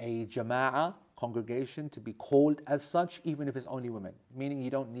a jama'ah, congregation, to be called as such, even if it's only women, meaning you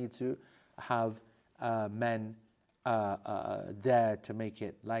don't need to have men there to make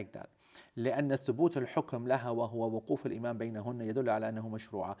it like that. لأن ثبوت الحكم لها وهو وقوف الإمام بينهن يدل على أنه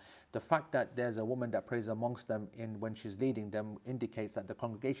مشروع. The fact that there's a woman that prays amongst them when she's leading them indicates that the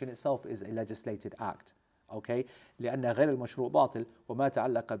congregation itself is a legislated act. Okay, لأن غير المشروع باطل وما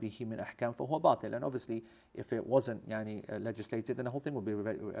تعلق به من أحكام فهو باطل. And obviously, if it wasn't legislated, then the whole thing would be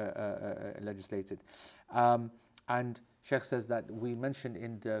legislated. And Sheikh says that we mentioned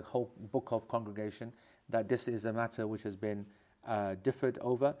in the whole book of congregation that this is a matter which has been differed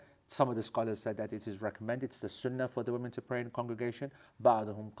over. Some of the scholars said that it is recommended, it's the sunnah for the women to pray in congregation.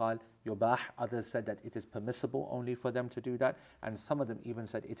 بعضهم قال يباح. Others said that it is permissible only for them to do that. And some of them even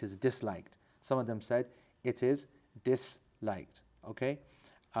said it is disliked. Some of them said it is disliked. Okay?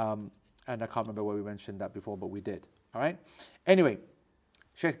 And I can't remember where we mentioned that before, but we did. All right? Anyway,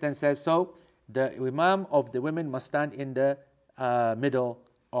 Sheikh then says, so the imam of the women must stand in the middle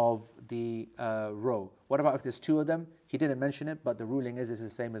of the row. What about if there's 2 of them? He didn't mention it, but the ruling is it's the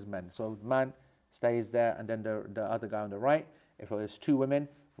same as men. So man stays there, and then the other guy on the right. If there's 2 women,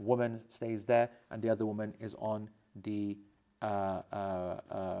 the woman stays there, and the other woman is on the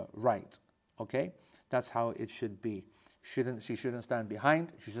right. Okay, that's how it should be. She shouldn't stand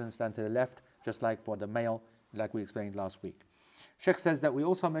behind. She shouldn't stand to the left, just like for the male, like we explained last week. Sheikh says that we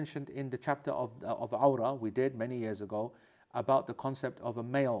also mentioned in the chapter of Awra, we did many years ago, about the concept of a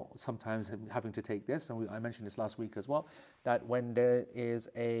male sometimes having to take this, and I mentioned this last week as well, that when there is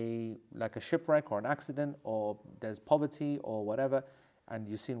like a shipwreck or an accident, or there's poverty or whatever, and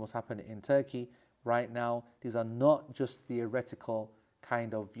you've seen what's happened in Turkey right now, these are not just theoretical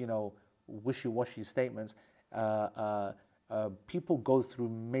kind of wishy-washy statements. People go through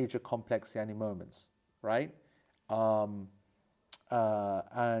major complex moments, right?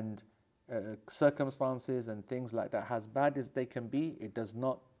 And circumstances and things like that, as bad as they can be, it does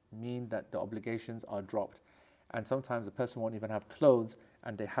not mean that the obligations are dropped. And sometimes a person won't even have clothes,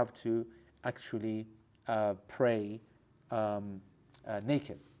 and they have to actually pray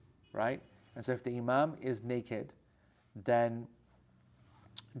naked, right? And so if the imam is naked, then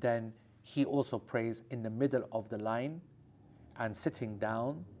he also prays in the middle of the line and sitting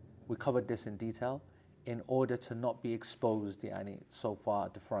down. We covered this in detail in order to not be exposed, yani, so far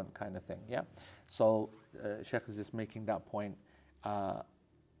at the front kind of thing, yeah? So Sheikh is just making that point. Right,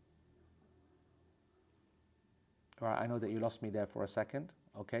 I know that you lost me there for a second,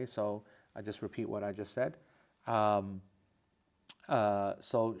 okay? So I just repeat what I just said.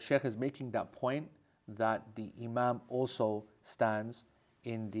 So Sheikh is making that point that the imam also stands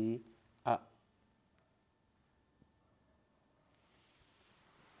in the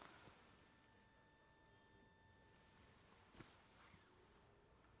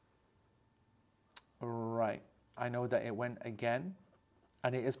right. I know that it went again,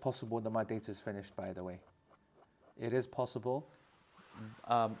 and it is possible that my data is finished, by the way. It is possible.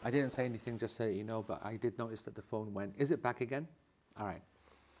 I didn't say anything just so you know, but I did notice that the phone went. Is it back again? All right.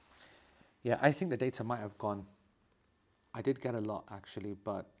 Yeah, I think the data might have gone. I did get a lot actually,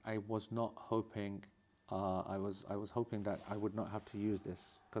 but I was not hoping. I was hoping that I would not have to use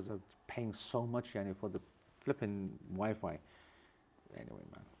this because I'm paying so much, yani, for the flipping Wi-Fi. Anyway,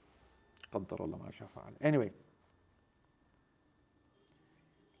 man. قدر الله ما شاء فعل. Anyway.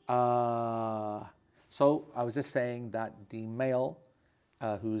 So I was just saying that the male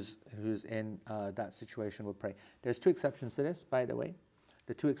who's in that situation would pray. There's two exceptions to this, by the way.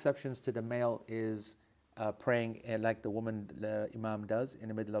 The two exceptions to the male is praying like the woman, the imam, does in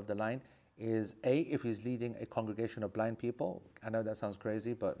the middle of the line is A, if he's leading a congregation of blind people. I know that sounds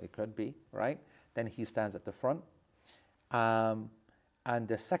crazy, but it could be, right? Then he stands at the front. And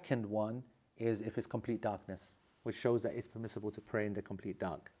the second one is if it's complete darkness, which shows that it's permissible to pray in the complete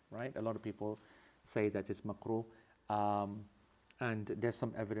dark, right? A lot of people say that it's makruh, and there's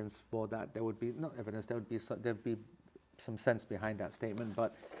some evidence for that. There would be, not evidence, there'd be some sense behind that statement,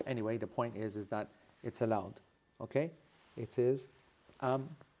 but anyway, the point is that it's allowed, okay? It is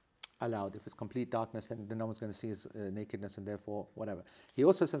allowed. If it's complete darkness, then no one's going to see his nakedness, and therefore, whatever. He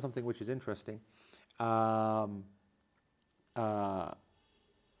also said something which is interesting.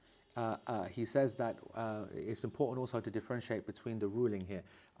 He says that it's important also to differentiate between the ruling here.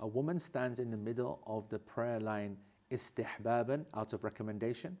 A woman stands in the middle of the prayer line istihbaban, out of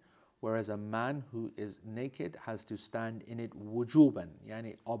recommendation, whereas a man who is naked has to stand in it wujuban,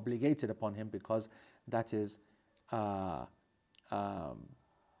 yani obligated upon him, because that is the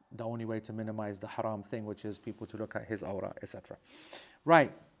only way to minimize the haram thing, which is people to look at his awrah, etc.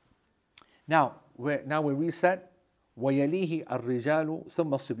 Right. Now we reset. وَيَلِيهِ الرِّجَالُ ثُمَّ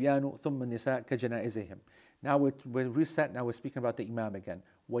الصِّبْيَانُ ثُمَّ النِّسَاءُ كَجَنَائِزِهِمْ. Now we're reset, now we're speaking about the imam again.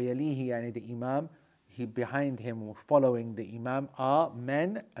 وَيَلِيهِ, yani the imam, behind him, following the imam, are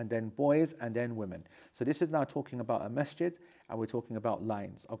men, and then boys, and then women. So this is now talking about a masjid, and we're talking about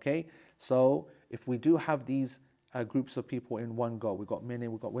lines, okay? So if we do have these groups of people in one go, we've got men,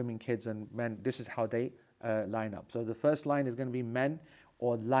 we've got women, kids, and men, this is how they line up. So the first line is going to be men,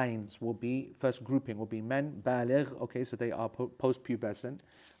 or lines will be, first grouping will be men, baligh, okay, so they are post-pubescent,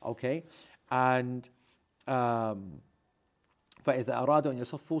 okay, and فَإِذَا أَرَادُوا أَن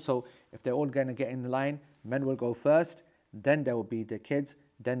يَصَفُّوا, so if they're all going to get in the line, men will go first, then there will be the kids,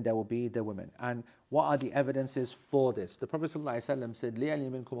 then there will be the women. And what are the evidences for this? The Prophet ﷺ said,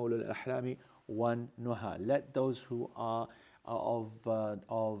 لِيَعْلِمْ مِنْكُمْ أُولُو الْأَحْلَامِ وَالنُّهَى. Let those who are of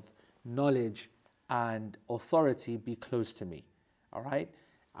knowledge and authority be close to me. All right?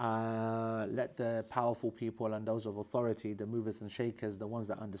 Let the powerful people and those of authority, the movers and shakers, the ones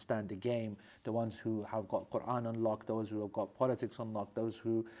that understand the game, the ones who have got Quran unlocked, those who have got politics unlocked, those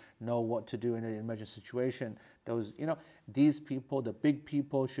who know what to do in an emergency situation, those, these people, the big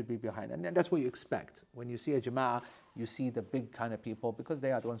people, should be behind. And that's what you expect. When you see a jama'ah, you see the big kind of people, because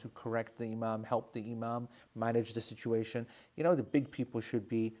they are the ones who correct the imam, help the imam, manage the situation. The big people should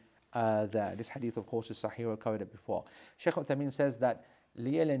be there. This hadith, of course, is sahih. We covered it before. Shaykh Uthaymeen says that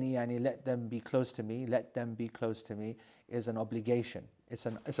لِيَلَنِي, yani let them be close to me, let them be close to me, is an obligation. It's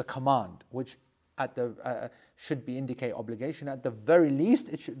a command, which at the should be indicate obligation. At the very least,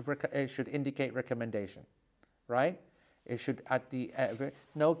 it should indicate recommendation, right? It should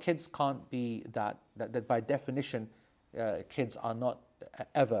no, kids can't be that by definition, kids are not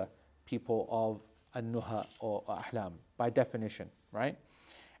ever people of an-nuha or ahlam, by definition, right?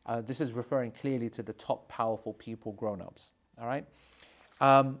 This is referring clearly to the top powerful people, grown-ups, all right?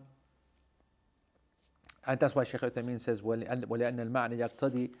 And that's why Shaykh Uthaymeen says, وَلِأَنَّ الْمَعْنَ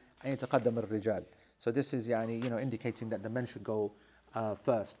يَقْتَضِي أَن يَتَقَدَّمَ الرِّجَالِ. So this is indicating that the men should go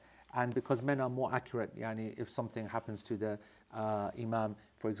first. And because men are more accurate, yani if something happens to the imam,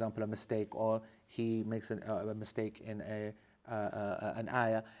 for example, a mistake, or he makes a mistake in an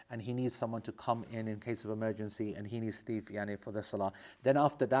ayah, and he needs someone to come in case of emergency, and he needs to leave yani, for the salah. Then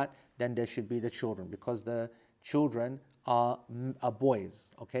after that, then there should be the children, because the children are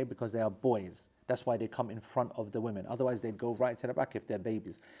boys, okay? Because they are boys. That's why they come in front of the women. Otherwise, they'd go right to the back if they're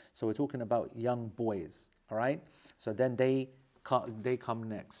babies. So we're talking about young boys, all right? So then they come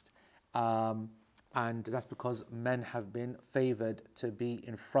next. And that's because men have been favored to be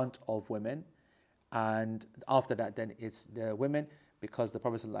in front of women. And after that, then it's the women, because the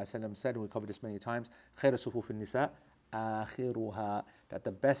Prophet ﷺ said, and we covered this many times, خير صفوف النساء آخرها, that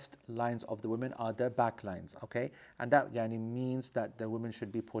the best lines of the women are the back lines, okay? And that means that the women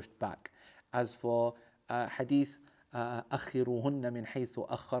should be pushed back. As for hadith, أخروهن من حيث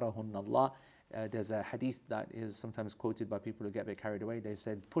أخرهن الله, there's a hadith that is sometimes quoted by people who get a bit carried away. They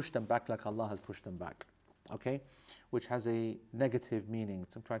said, push them back like Allah has pushed them back, okay? Which has a negative meaning.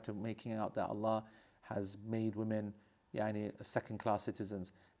 So try to making out that Allah has made women second-class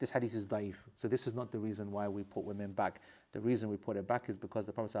citizens. This hadith is daif. So this is not the reason why we put women back. The reason we put it back is because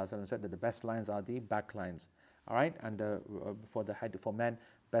the Prophet ﷺ said that the best lines are the back lines. All right? And for men,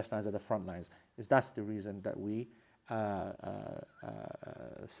 best lines are the front lines. That's the reason that we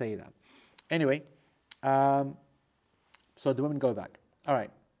say that. Anyway, so the women go back. All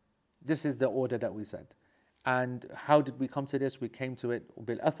right. This is the order that we said. And how did we come to this? We came to it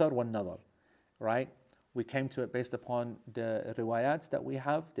bil athar wal nadar, right? We came to it based upon the riwayats that we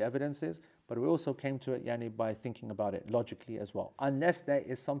have, the evidences, but we also came to it by thinking about it logically as well. Unless there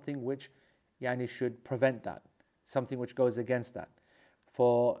is something which should prevent that, something which goes against that.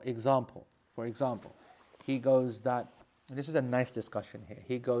 For example, he goes that, and this is a nice discussion here,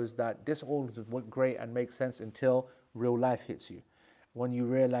 he goes that this all is great and makes sense until real life hits you. When you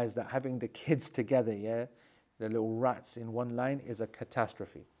realize that having the kids together, the little rats in one line, is a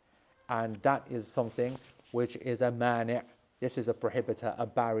catastrophe. And that is something which is a mani'. This is a prohibitor, a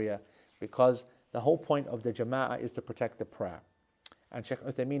barrier, because the whole point of the jama'ah is to protect the prayer. And Shaykh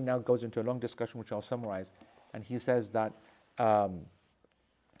Uthaymeen now goes into a long discussion, which I'll summarize, and he says that that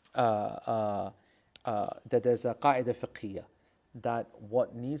there's a qa'idah fiqhiyah, that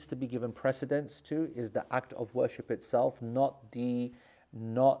what needs to be given precedence to is the act of worship itself, not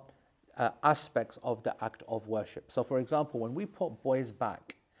aspects of the act of worship. So for example, when we put boys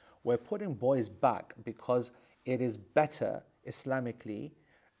back, we're putting boys back because it is better Islamically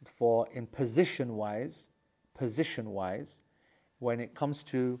for in position-wise, when it comes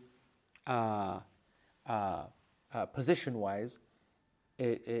to position-wise,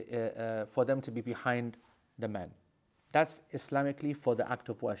 for them to be behind the men. That's Islamically for the act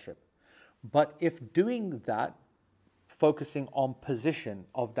of worship. But if doing that, focusing on position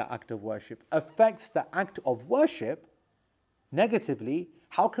of the act of worship, affects the act of worship negatively,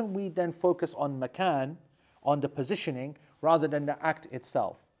 how can we then focus on makan, on the positioning, rather than the act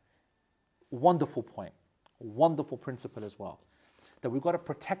itself? Wonderful point. Wonderful principle as well. That we've got to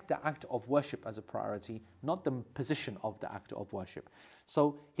protect the act of worship as a priority, not the position of the act of worship.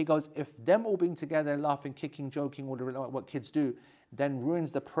 So he goes, if them all being together, laughing, kicking, joking, what kids do, then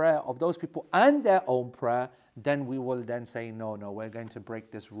ruins the prayer of those people and their own prayer, then we will then say, no, we're going to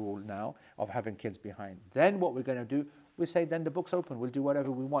break this rule now of having kids behind. Then what we're going to do, we say, then the book's open, we'll do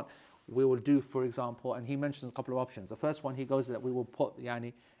whatever we want. We will do, for example, and he mentions a couple of options. The first one, he goes that we will put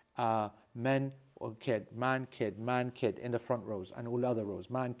men or kid, man, kid in the front rows and all the other rows,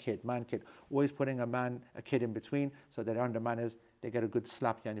 man, kid, always putting a kid in between so that under manners, they get a good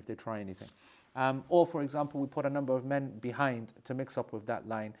slap if they try anything. Or for example, we put a number of men behind to mix up with that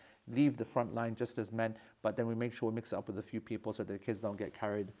line, leave the front line just as men, but then we make sure we mix it up with a few people so that the kids don't get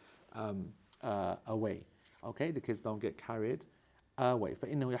carried away. Okay, the kids don't get carried away.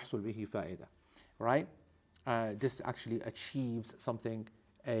 فَإِنَّهُ يَحْصُلْ بِهِ فَائِدَةً. Right? This actually achieves something,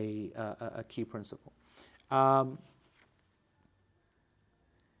 a key principle.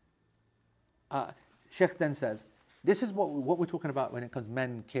 Sheikh then says, this is what we're talking about when it comes to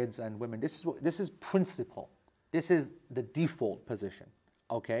men, kids, and women. This is principle. This is the default position.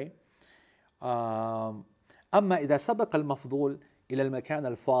 Okay. أما إذا سبق المفضول إلى المكان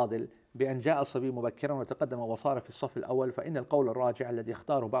الفاضل بأن جاء الصبي مبكرا وتقدم وصار في الصف الأول فإن القول الراجع الذي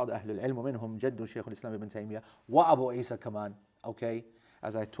اختاره بعض أهل العلم ومنهم جد شيخ الإسلام ابن تيمية وأبو عيسى كمان. Okay.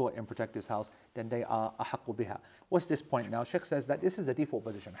 As I taught in Protect This House, then they are أحق بها. What's this point now? Sheikh says that this is the default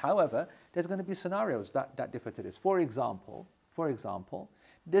position. However, there's going to be scenarios that differ to this. For example,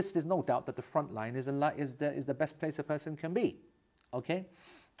 this is no doubt that the front line is the best place a person can be. Okay?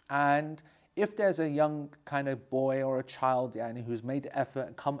 And if there's a young kind of boy or a child who's made the effort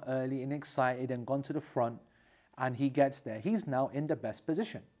and come early and excited and gone to the front, and he gets there, he's now in the best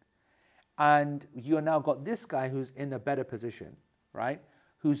position. And you now got this guy who's in a better position, right?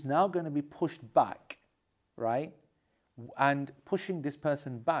 Who's now going to be pushed back, right? And pushing this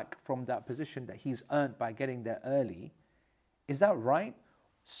person back from that position that he's earned by getting there early. Is that right?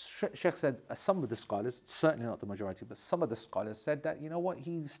 Sheikh said, some of the scholars, certainly not the majority, but some of the scholars said that, you know what,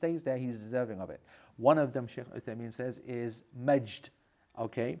 he stays there, he's deserving of it. One of them, Sheikh Uthaymeen says, is Majd,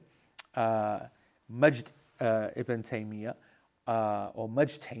 okay? Majd ibn Taymiyyah, or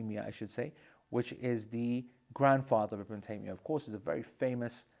Majd Taymiyyah, I should say, which is the grandfather of Ibn Taymiyyah. Of course, he's a very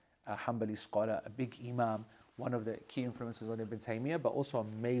famous Hanbali scholar, a big imam, one of the key influences on Ibn Taymiyyah, but also a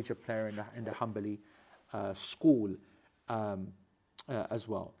major player in the Hanbali school as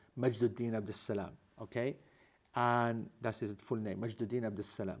well. Majduddin Abdus Salam, okay? And that's his full name, Majduddin Abdus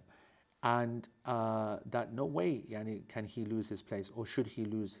Salam. And that no way can he lose his place, or should he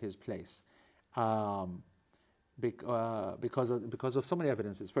lose his place, because of so many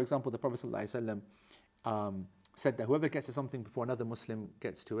evidences. For example, the Prophet ﷺ said that whoever gets to something before another Muslim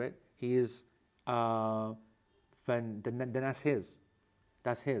gets to it, he is then that's his.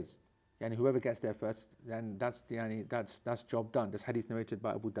 That's his. And whoever gets there first, then that's job done. This hadith narrated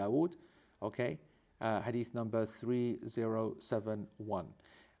by Abu Dawood, okay? Hadith number 3071.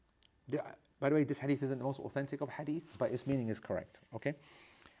 By the way, this hadith isn't the most authentic of hadith, but its meaning is correct, okay?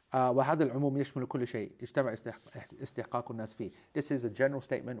 وهذا العموم يشمل كل شيء اجتمع استحقاق الناس فيه. This is a general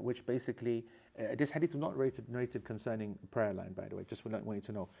statement which basically, this hadith was not narrated concerning prayer line, by the way, just want you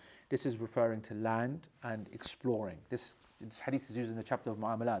to know. This is referring to land and exploring. This hadith is used in the chapter of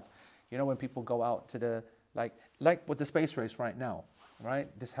Mu'amalat. You know, when people go out to the, like with the space race right now, right?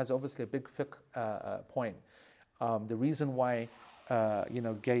 This has obviously a big fiqh point. The reason why,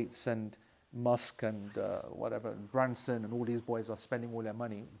 Gates and Musk and Branson and all these boys are spending all their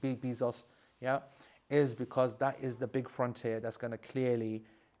money, Bezos, is because that is the big frontier that's going to clearly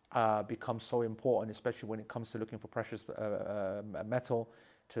become so important, especially when it comes to looking for precious metal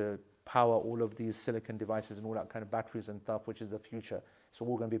to power all of these silicon devices and all that kind of batteries and stuff, which is the future. So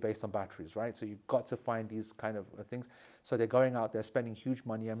all going to be based on batteries, right? So you've got to find these kind of things. So they're going out there spending huge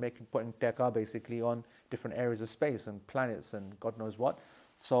money and putting deqa basically on different areas of space and planets and God knows what.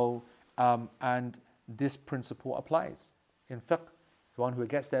 So and this principle applies in fiqh. The one who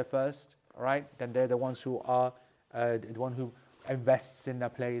gets there first, right? Then they're the ones who are the one who invests in a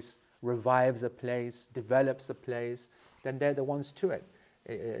place, revives a place, develops a place. Then they're the ones to it.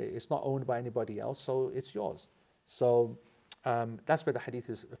 It's not owned by anybody else, so it's yours. So that's where the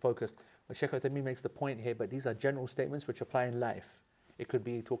hadith is focused. But Shaykh Uthaymeen makes the point here, but these are general statements which apply in life. It could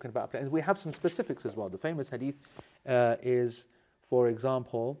be talking about, and we have some specifics as well. The famous hadith is, for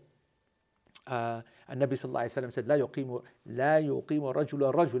example, النبي صلى الله عليه وسلم said لا يقيم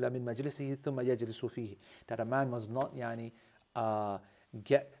رجل رجلا من مجلسه ثم يجلس فيه. That a man must not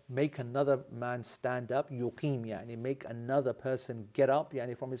make another man stand up, يقيم make another person get up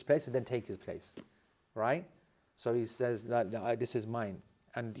from his place and then take his place, right? So he says that this is mine,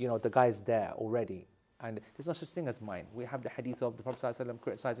 and the guy's there already, and there's no such thing as mine. We have the hadith of the Prophet ﷺ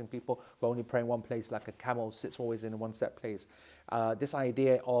criticizing people who only pray in one place, like a camel sits always in one set place. This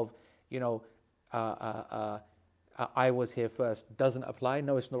idea of I was here first doesn't apply.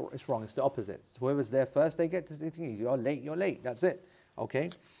 No, it's not. It's wrong. It's the opposite. So whoever's there first, they get to think you're late. You're late. That's it. Okay.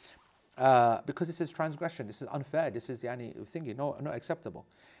 Because this is transgression. This is unfair. This is thinking not acceptable.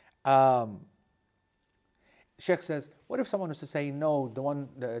 Sheikh says, what if someone was to say, no,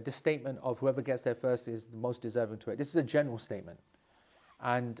 the statement of whoever gets there first is the most deserving to it? This is a general statement.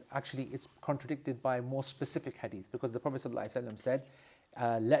 And actually, it's contradicted by more specific hadith, because the Prophet ﷺ said,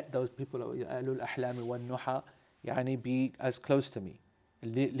 let those people, أَهْلُ الْأَحْلَامِ وَالنُّحَى, be as close to me.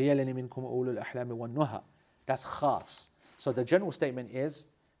 لِيَلَنِ مِنْكُمْ أُولُو الْأَحْلَامِ وَالنُّحَى. That's khas. So the general statement is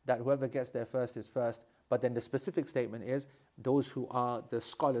that whoever gets there first is first, but then the specific statement is those who are the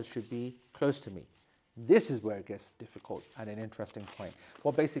scholars should be close to me. This is where it gets difficult and an interesting point.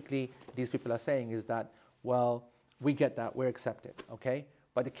 What basically these people are saying is that, well, we get that, we're accepted, okay?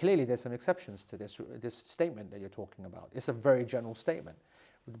 But clearly there's some exceptions to this statement that you're talking about. It's a very general statement.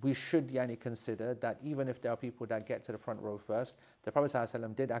 We should consider that even if there are people that get to the front row first, the Prophet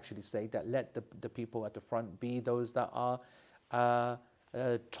ﷺ did actually say that let the people at the front be those that are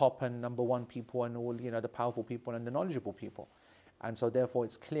top and number one people and all, the powerful people and the knowledgeable people. And so therefore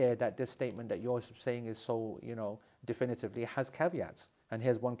it's clear that this statement that you're saying is so, definitively has caveats. And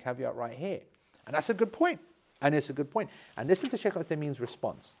here's one caveat right here. And that's a good point. And it's a good point. And listen to Shaykh Uthaymeen's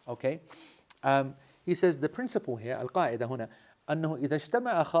response, okay? He says the principle here, al-qa'ida huna, أنه إذا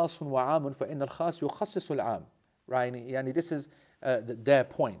اجتمع خاص وعام فإن الخاص يخصص العام. Right? يعني this is their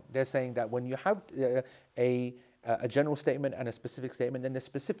point. They're saying that when you have a general statement and a specific statement, then the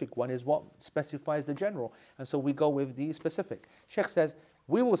specific one is what specifies the general. And so we go with the specific. Sheikh says,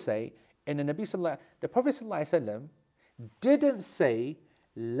 we will say, in the Prophet ﷺ didn't say,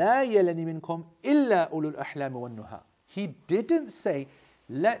 لا يلني منكم إلا أولو الأحلام والنهى. He didn't say,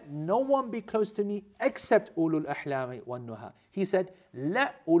 let no one be close to me except أولو الأحلام والنهى. He said,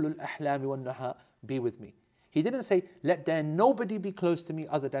 let أولو الأحلام والنهى be with me. He didn't say, let there nobody be close to me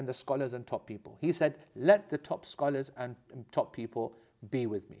other than the scholars and top people. He said, let the top scholars and top people be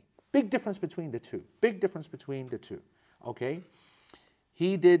with me. Big difference between the two. Big difference between the two. Okay?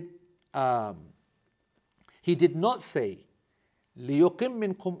 He did not say, ليقم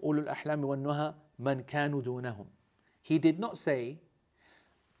منكم أولو الأحلام والنهى من كانوا دونهم. He did not say,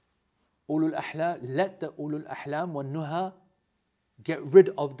 أولو الأحلام, let the أولو الأحلام والنهى get rid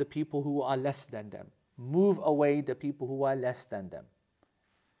of the people who are less than them. Move away the people who are less than them.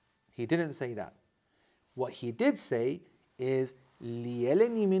 He didn't say that. What he did say is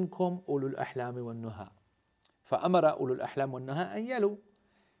ليلني منكم أولو الأحلام والنهى. فأمر أولو الأحلام والنهى أن يلوا.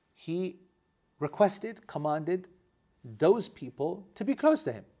 He requested, commanded those people to be close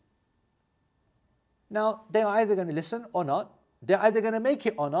to him. Now, they're either going to listen or not. They're either going to make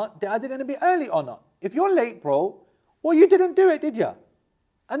it or not. They're either going to be early or not. If you're late, bro, well, you didn't do it, did you?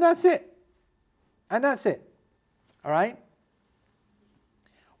 And that's it. And that's it. All right?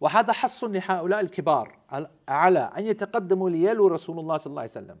 وهذا حث لهؤلاء الكبار على أن يتقدموا ليلوا رسول الله صلى الله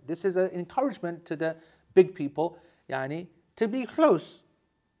عليه وسلم. This is an encouragement to the big people, يعني, to be close.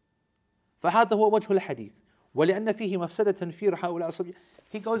 فهذا هو وجه الحديث. ولأن فيه مفسدة في هؤلاء الصبيان.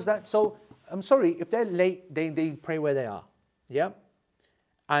 He goes that, so I'm sorry, if they're late, they pray where they are. Yeah?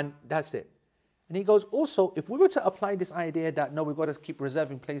 And that's it. And he goes, also, if we were to apply this idea that, no, we've got to keep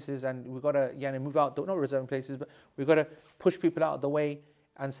reserving places and we've got to move out, not reserving places, but we've got to push people out of the way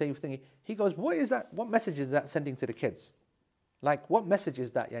and say thingy. He goes, what is that? What message is that sending to the kids? Like, what message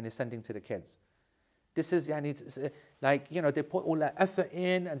is that sending to the kids? This is like, they put all that effort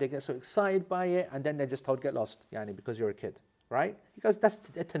in and they get so excited by it and then they're just told, get lost, because you're a kid, right? Because that's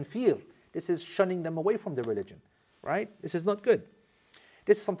a tanfir. This is shunning them away from the religion, right? This is not good.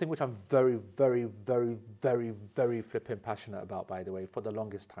 This is something which I'm very, very, very, very, very flipping passionate about, by the way, for the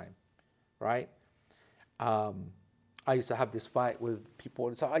longest time, right? I used to have this fight with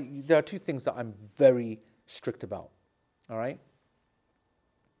people. So there are two things that I'm very strict about, all right?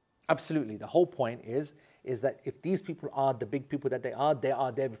 Absolutely. The whole point is that if these people are the big people that they are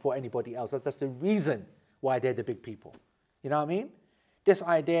there before anybody else. That's the reason why they're the big people. You know what I mean? This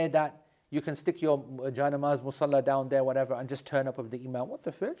idea that you can stick your janamaz musalla down there, whatever, and just turn up with the imam. What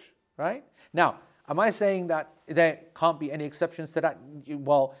the fish, right? Now, am I saying that there can't be any exceptions to that?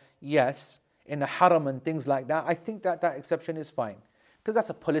 Well, yes, in the haram and things like that, I think that exception is fine. Because that's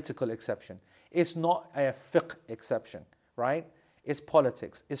a political exception. It's not a fiqh exception, right? It's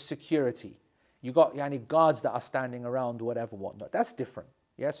politics, it's security. You got guards that are standing around, whatever, whatnot. That's different.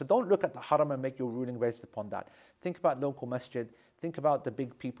 Yeah, so don't look at the haram and make your ruling based upon that. Think about local masjid. Think about the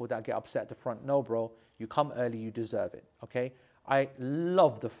big people that get upset at the front. No, bro, you come early, you deserve it. Okay? I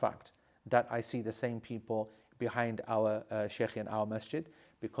love the fact that I see the same people behind our sheikh in our masjid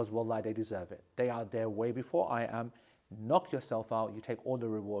because wallahi, they deserve it. They are there way before I am. Knock yourself out. You take all the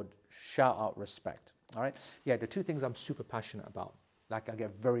reward. Shout out respect. All right? Yeah, the two things I'm super passionate about, like I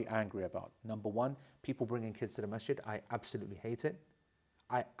get very angry about. Number one, people bringing kids to the masjid. I absolutely hate it.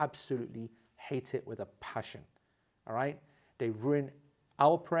 I absolutely hate it with a passion. All right? They ruin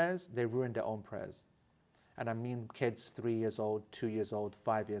our prayers. They ruin their own prayers. And I mean kids 3 years old, 2 years old,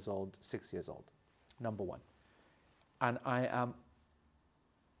 5 years old, 6 years old. Number one. And I am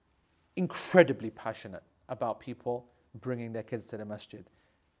incredibly passionate about people bringing their kids to the masjid.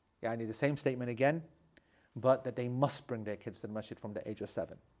 Yeah, I need the same statement again, but that they must bring their kids to the masjid from the age of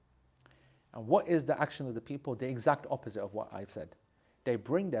 7. And what is the action of the people? The exact opposite of what I've said. They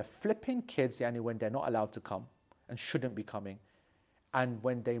bring their flipping kids when they're not allowed to come and shouldn't be coming. And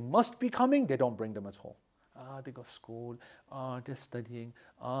when they must be coming, they don't bring them at all. They got school. They're studying.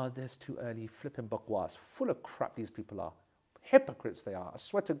 There's too early. Flipping bakwas. Full of crap these people are. Hypocrites they are. I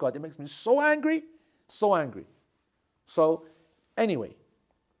swear to God, it makes me so angry. So angry. So, anyway.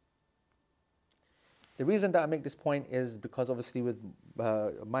 The reason that I make this point is because obviously with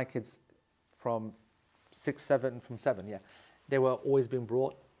my kids from 7, they were always being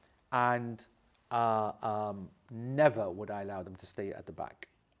brought and never would I allow them to stay at the back.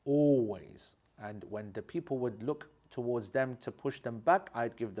 Always. And when the people would look towards them to push them back,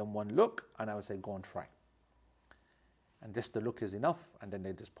 I'd give them one look and I would say, go and try. and just the look is enough, and then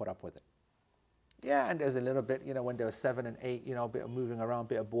they just put up with it. Yeah, and there's a little bit, when they were 7 and 8, a bit of moving around,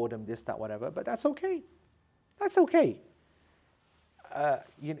 bit of boredom, this, that, whatever, but that's okay. That's okay.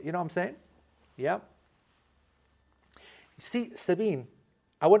 You know what I'm saying? Yeah. See, Sabine,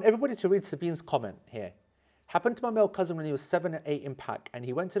 I want everybody to read Sabine's comment here. Happened to my male cousin when he was 7 and 8 in pack, and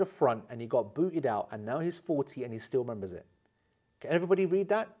he went to the front and he got booted out, and now he's 40 and he still remembers it. Can everybody read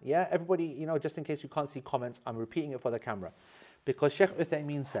that? Yeah, everybody, just in case you can't see comments, I'm repeating it for the camera. Because Sheikh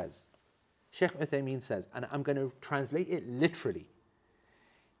Uthaymeen says, and I'm going to translate it literally.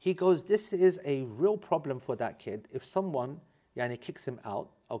 He goes, this is a real problem for that kid. If someone, kicks him out,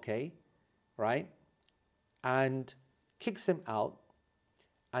 okay, right, and kicks him out,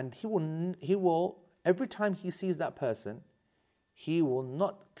 and he will, every time he sees that person, he will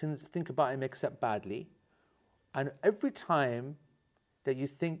not think about him except badly, and every time that you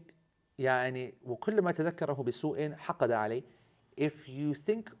think, وَكُلَّمَا تَذَكَّرَهُ بِسُوءٍ حَقَدَ عَلَيْهِ, if you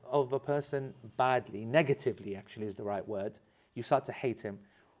think of a person badly, negatively actually is the right word, you start to hate him.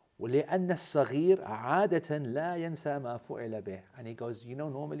 وَلِأَنَّ الصَّغِيرَ عَادَةً لَا يَنْسَى مَا فُعِلَ بِهِ. And he goes,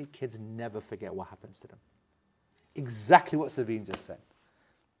 normally kids never forget what happens to them. Exactly what Sabine just said.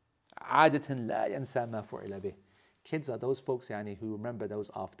 عَادَةً لَا يَنْسَى مَا فُعِلَ بِهِ. Kids are those folks who remember those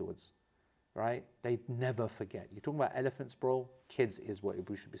afterwards. Right? They never forget. You're talking about elephants, bro. Kids is what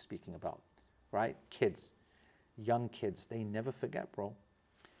we should be speaking about. Right? Kids. Young kids. They never forget, bro.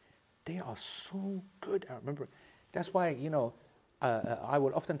 They are so good at remembering. That's why, I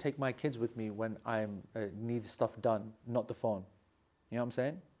will often take my kids with me when I need stuff done, not the phone. You know what I'm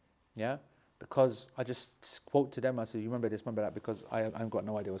saying? Yeah? Because I just quote to them, I say, you remember this, remember that, because I've got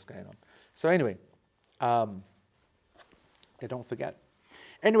no idea what's going on. So anyway, they don't forget.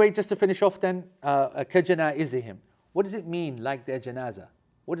 Anyway, just to finish off then, كَجَنَائِزِهِمْ. What does it mean, like their janazah?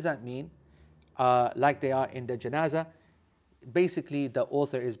 What does that mean? Like they are in the janazah. Basically, the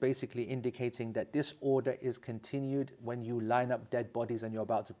author is basically indicating that this order is continued when you line up dead bodies and you're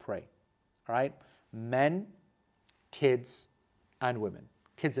about to pray. All right? Men, kids, and women.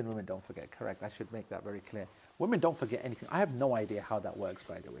 Kids and women don't forget, correct. I should make that very clear. Women don't forget anything. I have no idea how that works,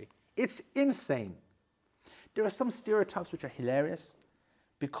 by the way. It's insane. There are some stereotypes which are hilarious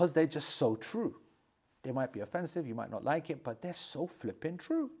because they're just so true. They might be offensive, you might not like it, but they're so flipping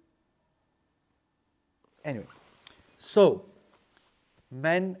true. Anyway, so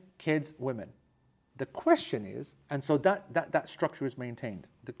men, kids, women. The question is, and so that structure is maintained.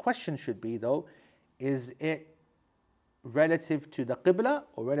 The question should be though, is it relative to the Qibla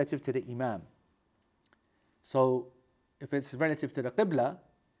or relative to the Imam? So if it's relative to the Qibla,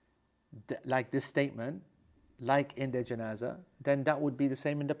 like this statement, like in their janazah, then that would be the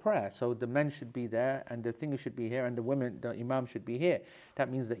same in the prayer. So the men should be there and the thing should be here and the women, the Imam should be here. That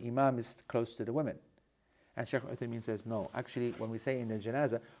means the Imam is close to the women. And Shaykh Uthaymeen says, no, actually when we say in the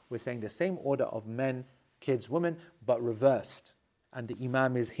janazah, we're saying the same order of men, kids, women, but reversed. And the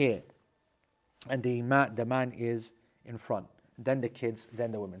Imam is here. And the man is in front. Then the kids,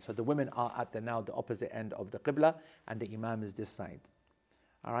 then the women. So the women are at the opposite end of the Qibla and the Imam is this side.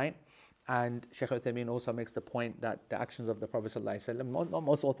 All right? And Shaykh Uthaymeen also makes the point that the actions of the Prophet ﷺ, not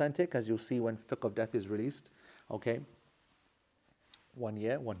most authentic, as you'll see when Fiqh of Death is released. Okay? 1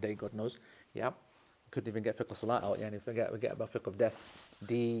 year, 1 day, God knows. Yeah. Couldn't even get Fiqh Salat out, forget about Fiqh of Death.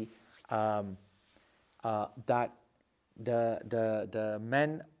 That the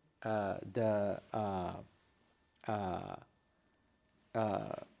men,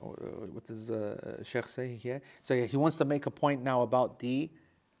 what does Shaykh say here? So yeah, he wants to make a point now about the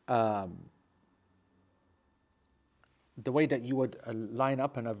way that you would line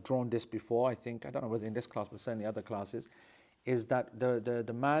up, and I've drawn this before, I think, I don't know whether in this class, but certainly other classes, is that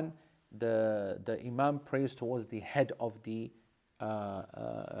the man, the Imam prays towards the head of the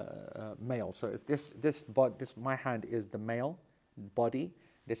male. So if this my hand is the male body,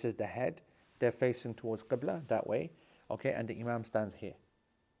 this is the head, they're facing towards Qibla, that way, okay, and the Imam stands here,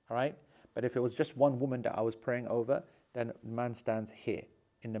 all right? But if it was just one woman that I was praying over, then the man stands here,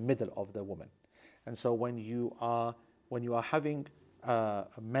 in the middle of the woman. And so when you are having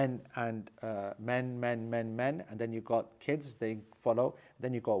men, and men, and then you got kids, they follow,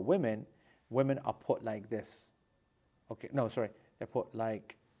 then you got women are put like this. Okay, no, sorry, they're put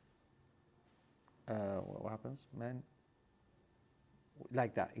like, what happens? Men,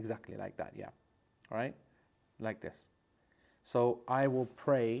 like that, exactly like that, yeah. All right, like this. So I will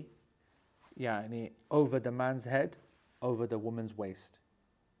pray, over the man's head, over the woman's waist.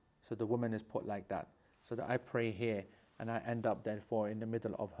 So the woman is put like that. So that I pray here, and I end up therefore in the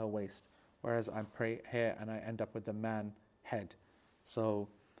middle of her waist. Whereas I pray here, and I end up with the man head. So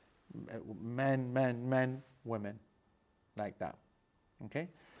men, women. like that. Okay,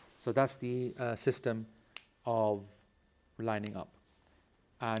 so that's the system of lining up,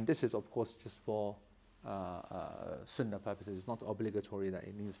 and this is of course just for sunnah purposes. It's not obligatory that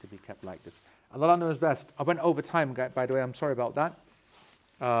it needs to be kept like this. Allah knows best. I went over time, by the way. I'm sorry about that.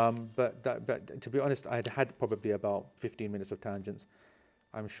 But to be honest, I had probably about 15 minutes of tangents.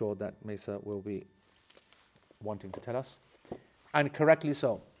 I'm sure that Mesa will be wanting to tell us, and correctly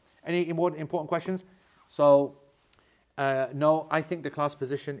so. Any more important questions? So, no, I think the class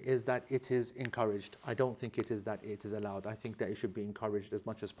position is that it is encouraged. I don't think it is that it is allowed. I think that it should be encouraged as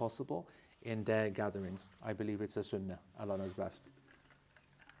much as possible in their gatherings. I believe it's a sunnah. Allah knows best.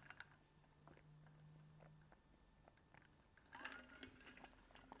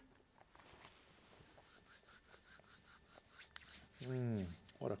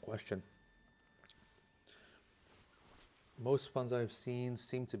 What a question. Most funds I've seen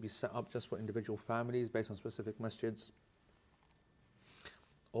seem to be set up just for individual families based on specific masjids,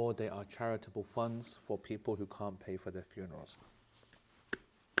 or they are charitable funds for people who can't pay for their funerals.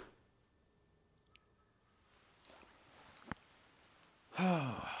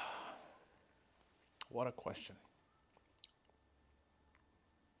 What a question.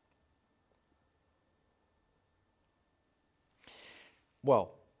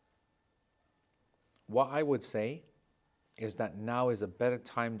 Well, what I would say is that now is a better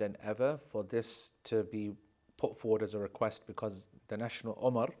time than ever for this to be put forward as a request, because the National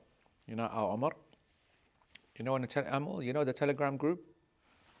Umar, you know our Umar, you know the Telegram group?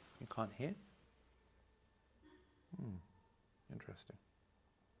 You can't hear? Interesting.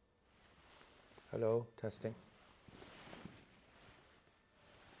 Hello, testing.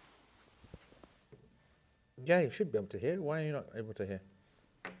 Yeah, you should be able to hear. Why are you not able to hear?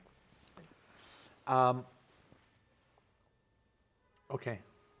 Okay,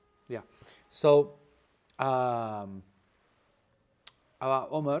 yeah. So, our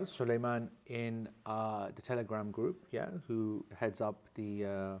Omar Suleiman in the Telegram group, yeah, who heads up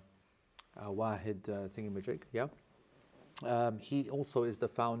the Wahid thingamajig, yeah. He also is the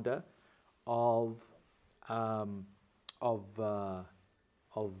founder of the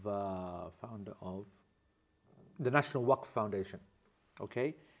National Waqf Foundation,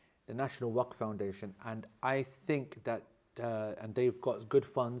 okay, the National Waqf Foundation, and I think that and they've got good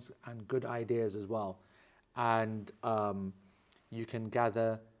funds and good ideas as well, and you can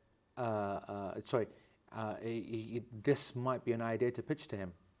gather. This might be an idea to pitch to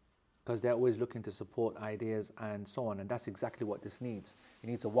him, because they're always looking to support ideas and so on, and that's exactly what this needs. It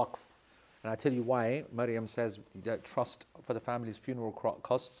needs a waqf. And I tell you why. Maryam says that trust for the family's funeral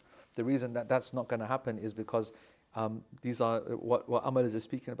costs. The reason that that's not going to happen is because these are what Amal is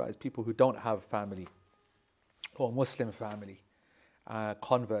speaking about is people who don't have family, or Muslim family,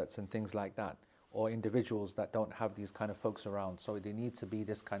 converts and things like that, or individuals that don't have these kind of folks around. So they need to be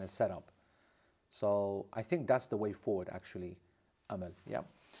this kind of setup. So I think that's the way forward, actually, Amal. Yeah.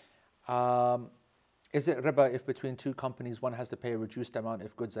 Is it riba if between two companies one has to pay a reduced amount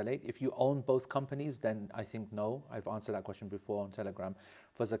if goods are late? If you own both companies, then I think no. I've answered that question before on Telegram.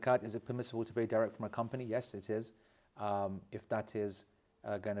 For zakat, is it permissible to pay direct from a company? Yes, it is. If that is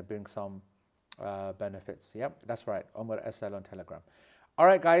going to bring some benefits. Yep, that's right. Omar SL on Telegram. All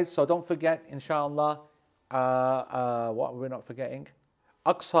right, guys. So don't forget, inshallah, what we're not forgetting?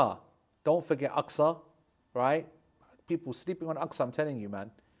 Aqsa. Don't forget Aqsa, right? People sleeping on Aqsa, I'm telling you,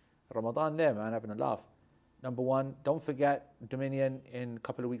 man. Ramadan there, man, having a laugh. Number one, don't forget Dominion in a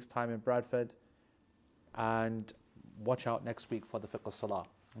couple of weeks' time in Bradford. And watch out next week for the Fiqh Salah.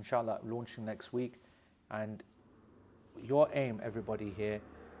 Inshallah, launching next week. And your aim, everybody here,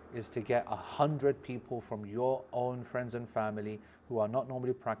 is to get 100 people from your own friends and family who are not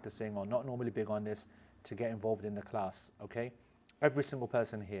normally practicing or not normally big on this to get involved in the class, okay? Every single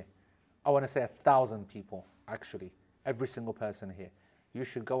person here. I want to say 1,000 people, actually. Every single person here. You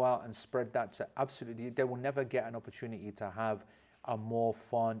should go out and spread that to absolutely, they will never get an opportunity to have a more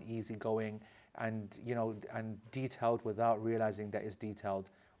fun, easygoing, and and detailed without realizing that it's detailed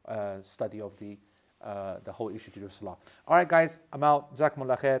study of the whole issue to do salah. All right, guys, I'm out.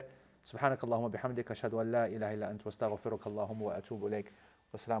 Jazakumullah khair. سبحانك اللهم وبحمدك أشهد أن لا إله إلا أنت واستغفرك اللهم وأتوب إليك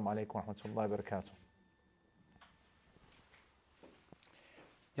والسلام عليكم ورحمة الله وبركاته.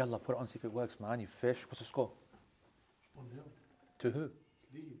 Yalla, put it on, see if it works, man. You fish. What's the score? 1-0. To who?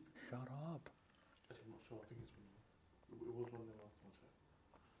 Leeds. Shut up. Actually, I'm not sure. I think it was 1-0 last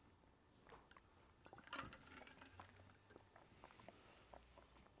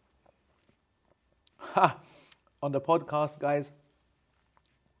Ha! time. On the podcast, guys,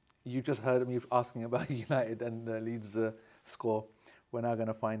 you just heard me asking about United and Leeds' score. We're now going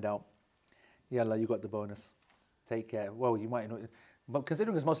to find out. Yalla, you got the bonus. Take care. Well, you might know, but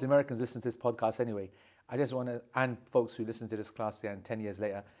considering it's mostly Americans listen to this podcast anyway, I just want to, and folks who listen to this class and 10 years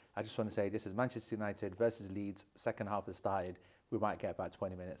later, I just want to say this is Manchester United versus Leeds. Second half has started. We might get about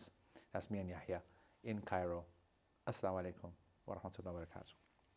 20 minutes. That's me and Yahya in Cairo. Assalamu alaikum wa rahmatullahi wa barakatuh.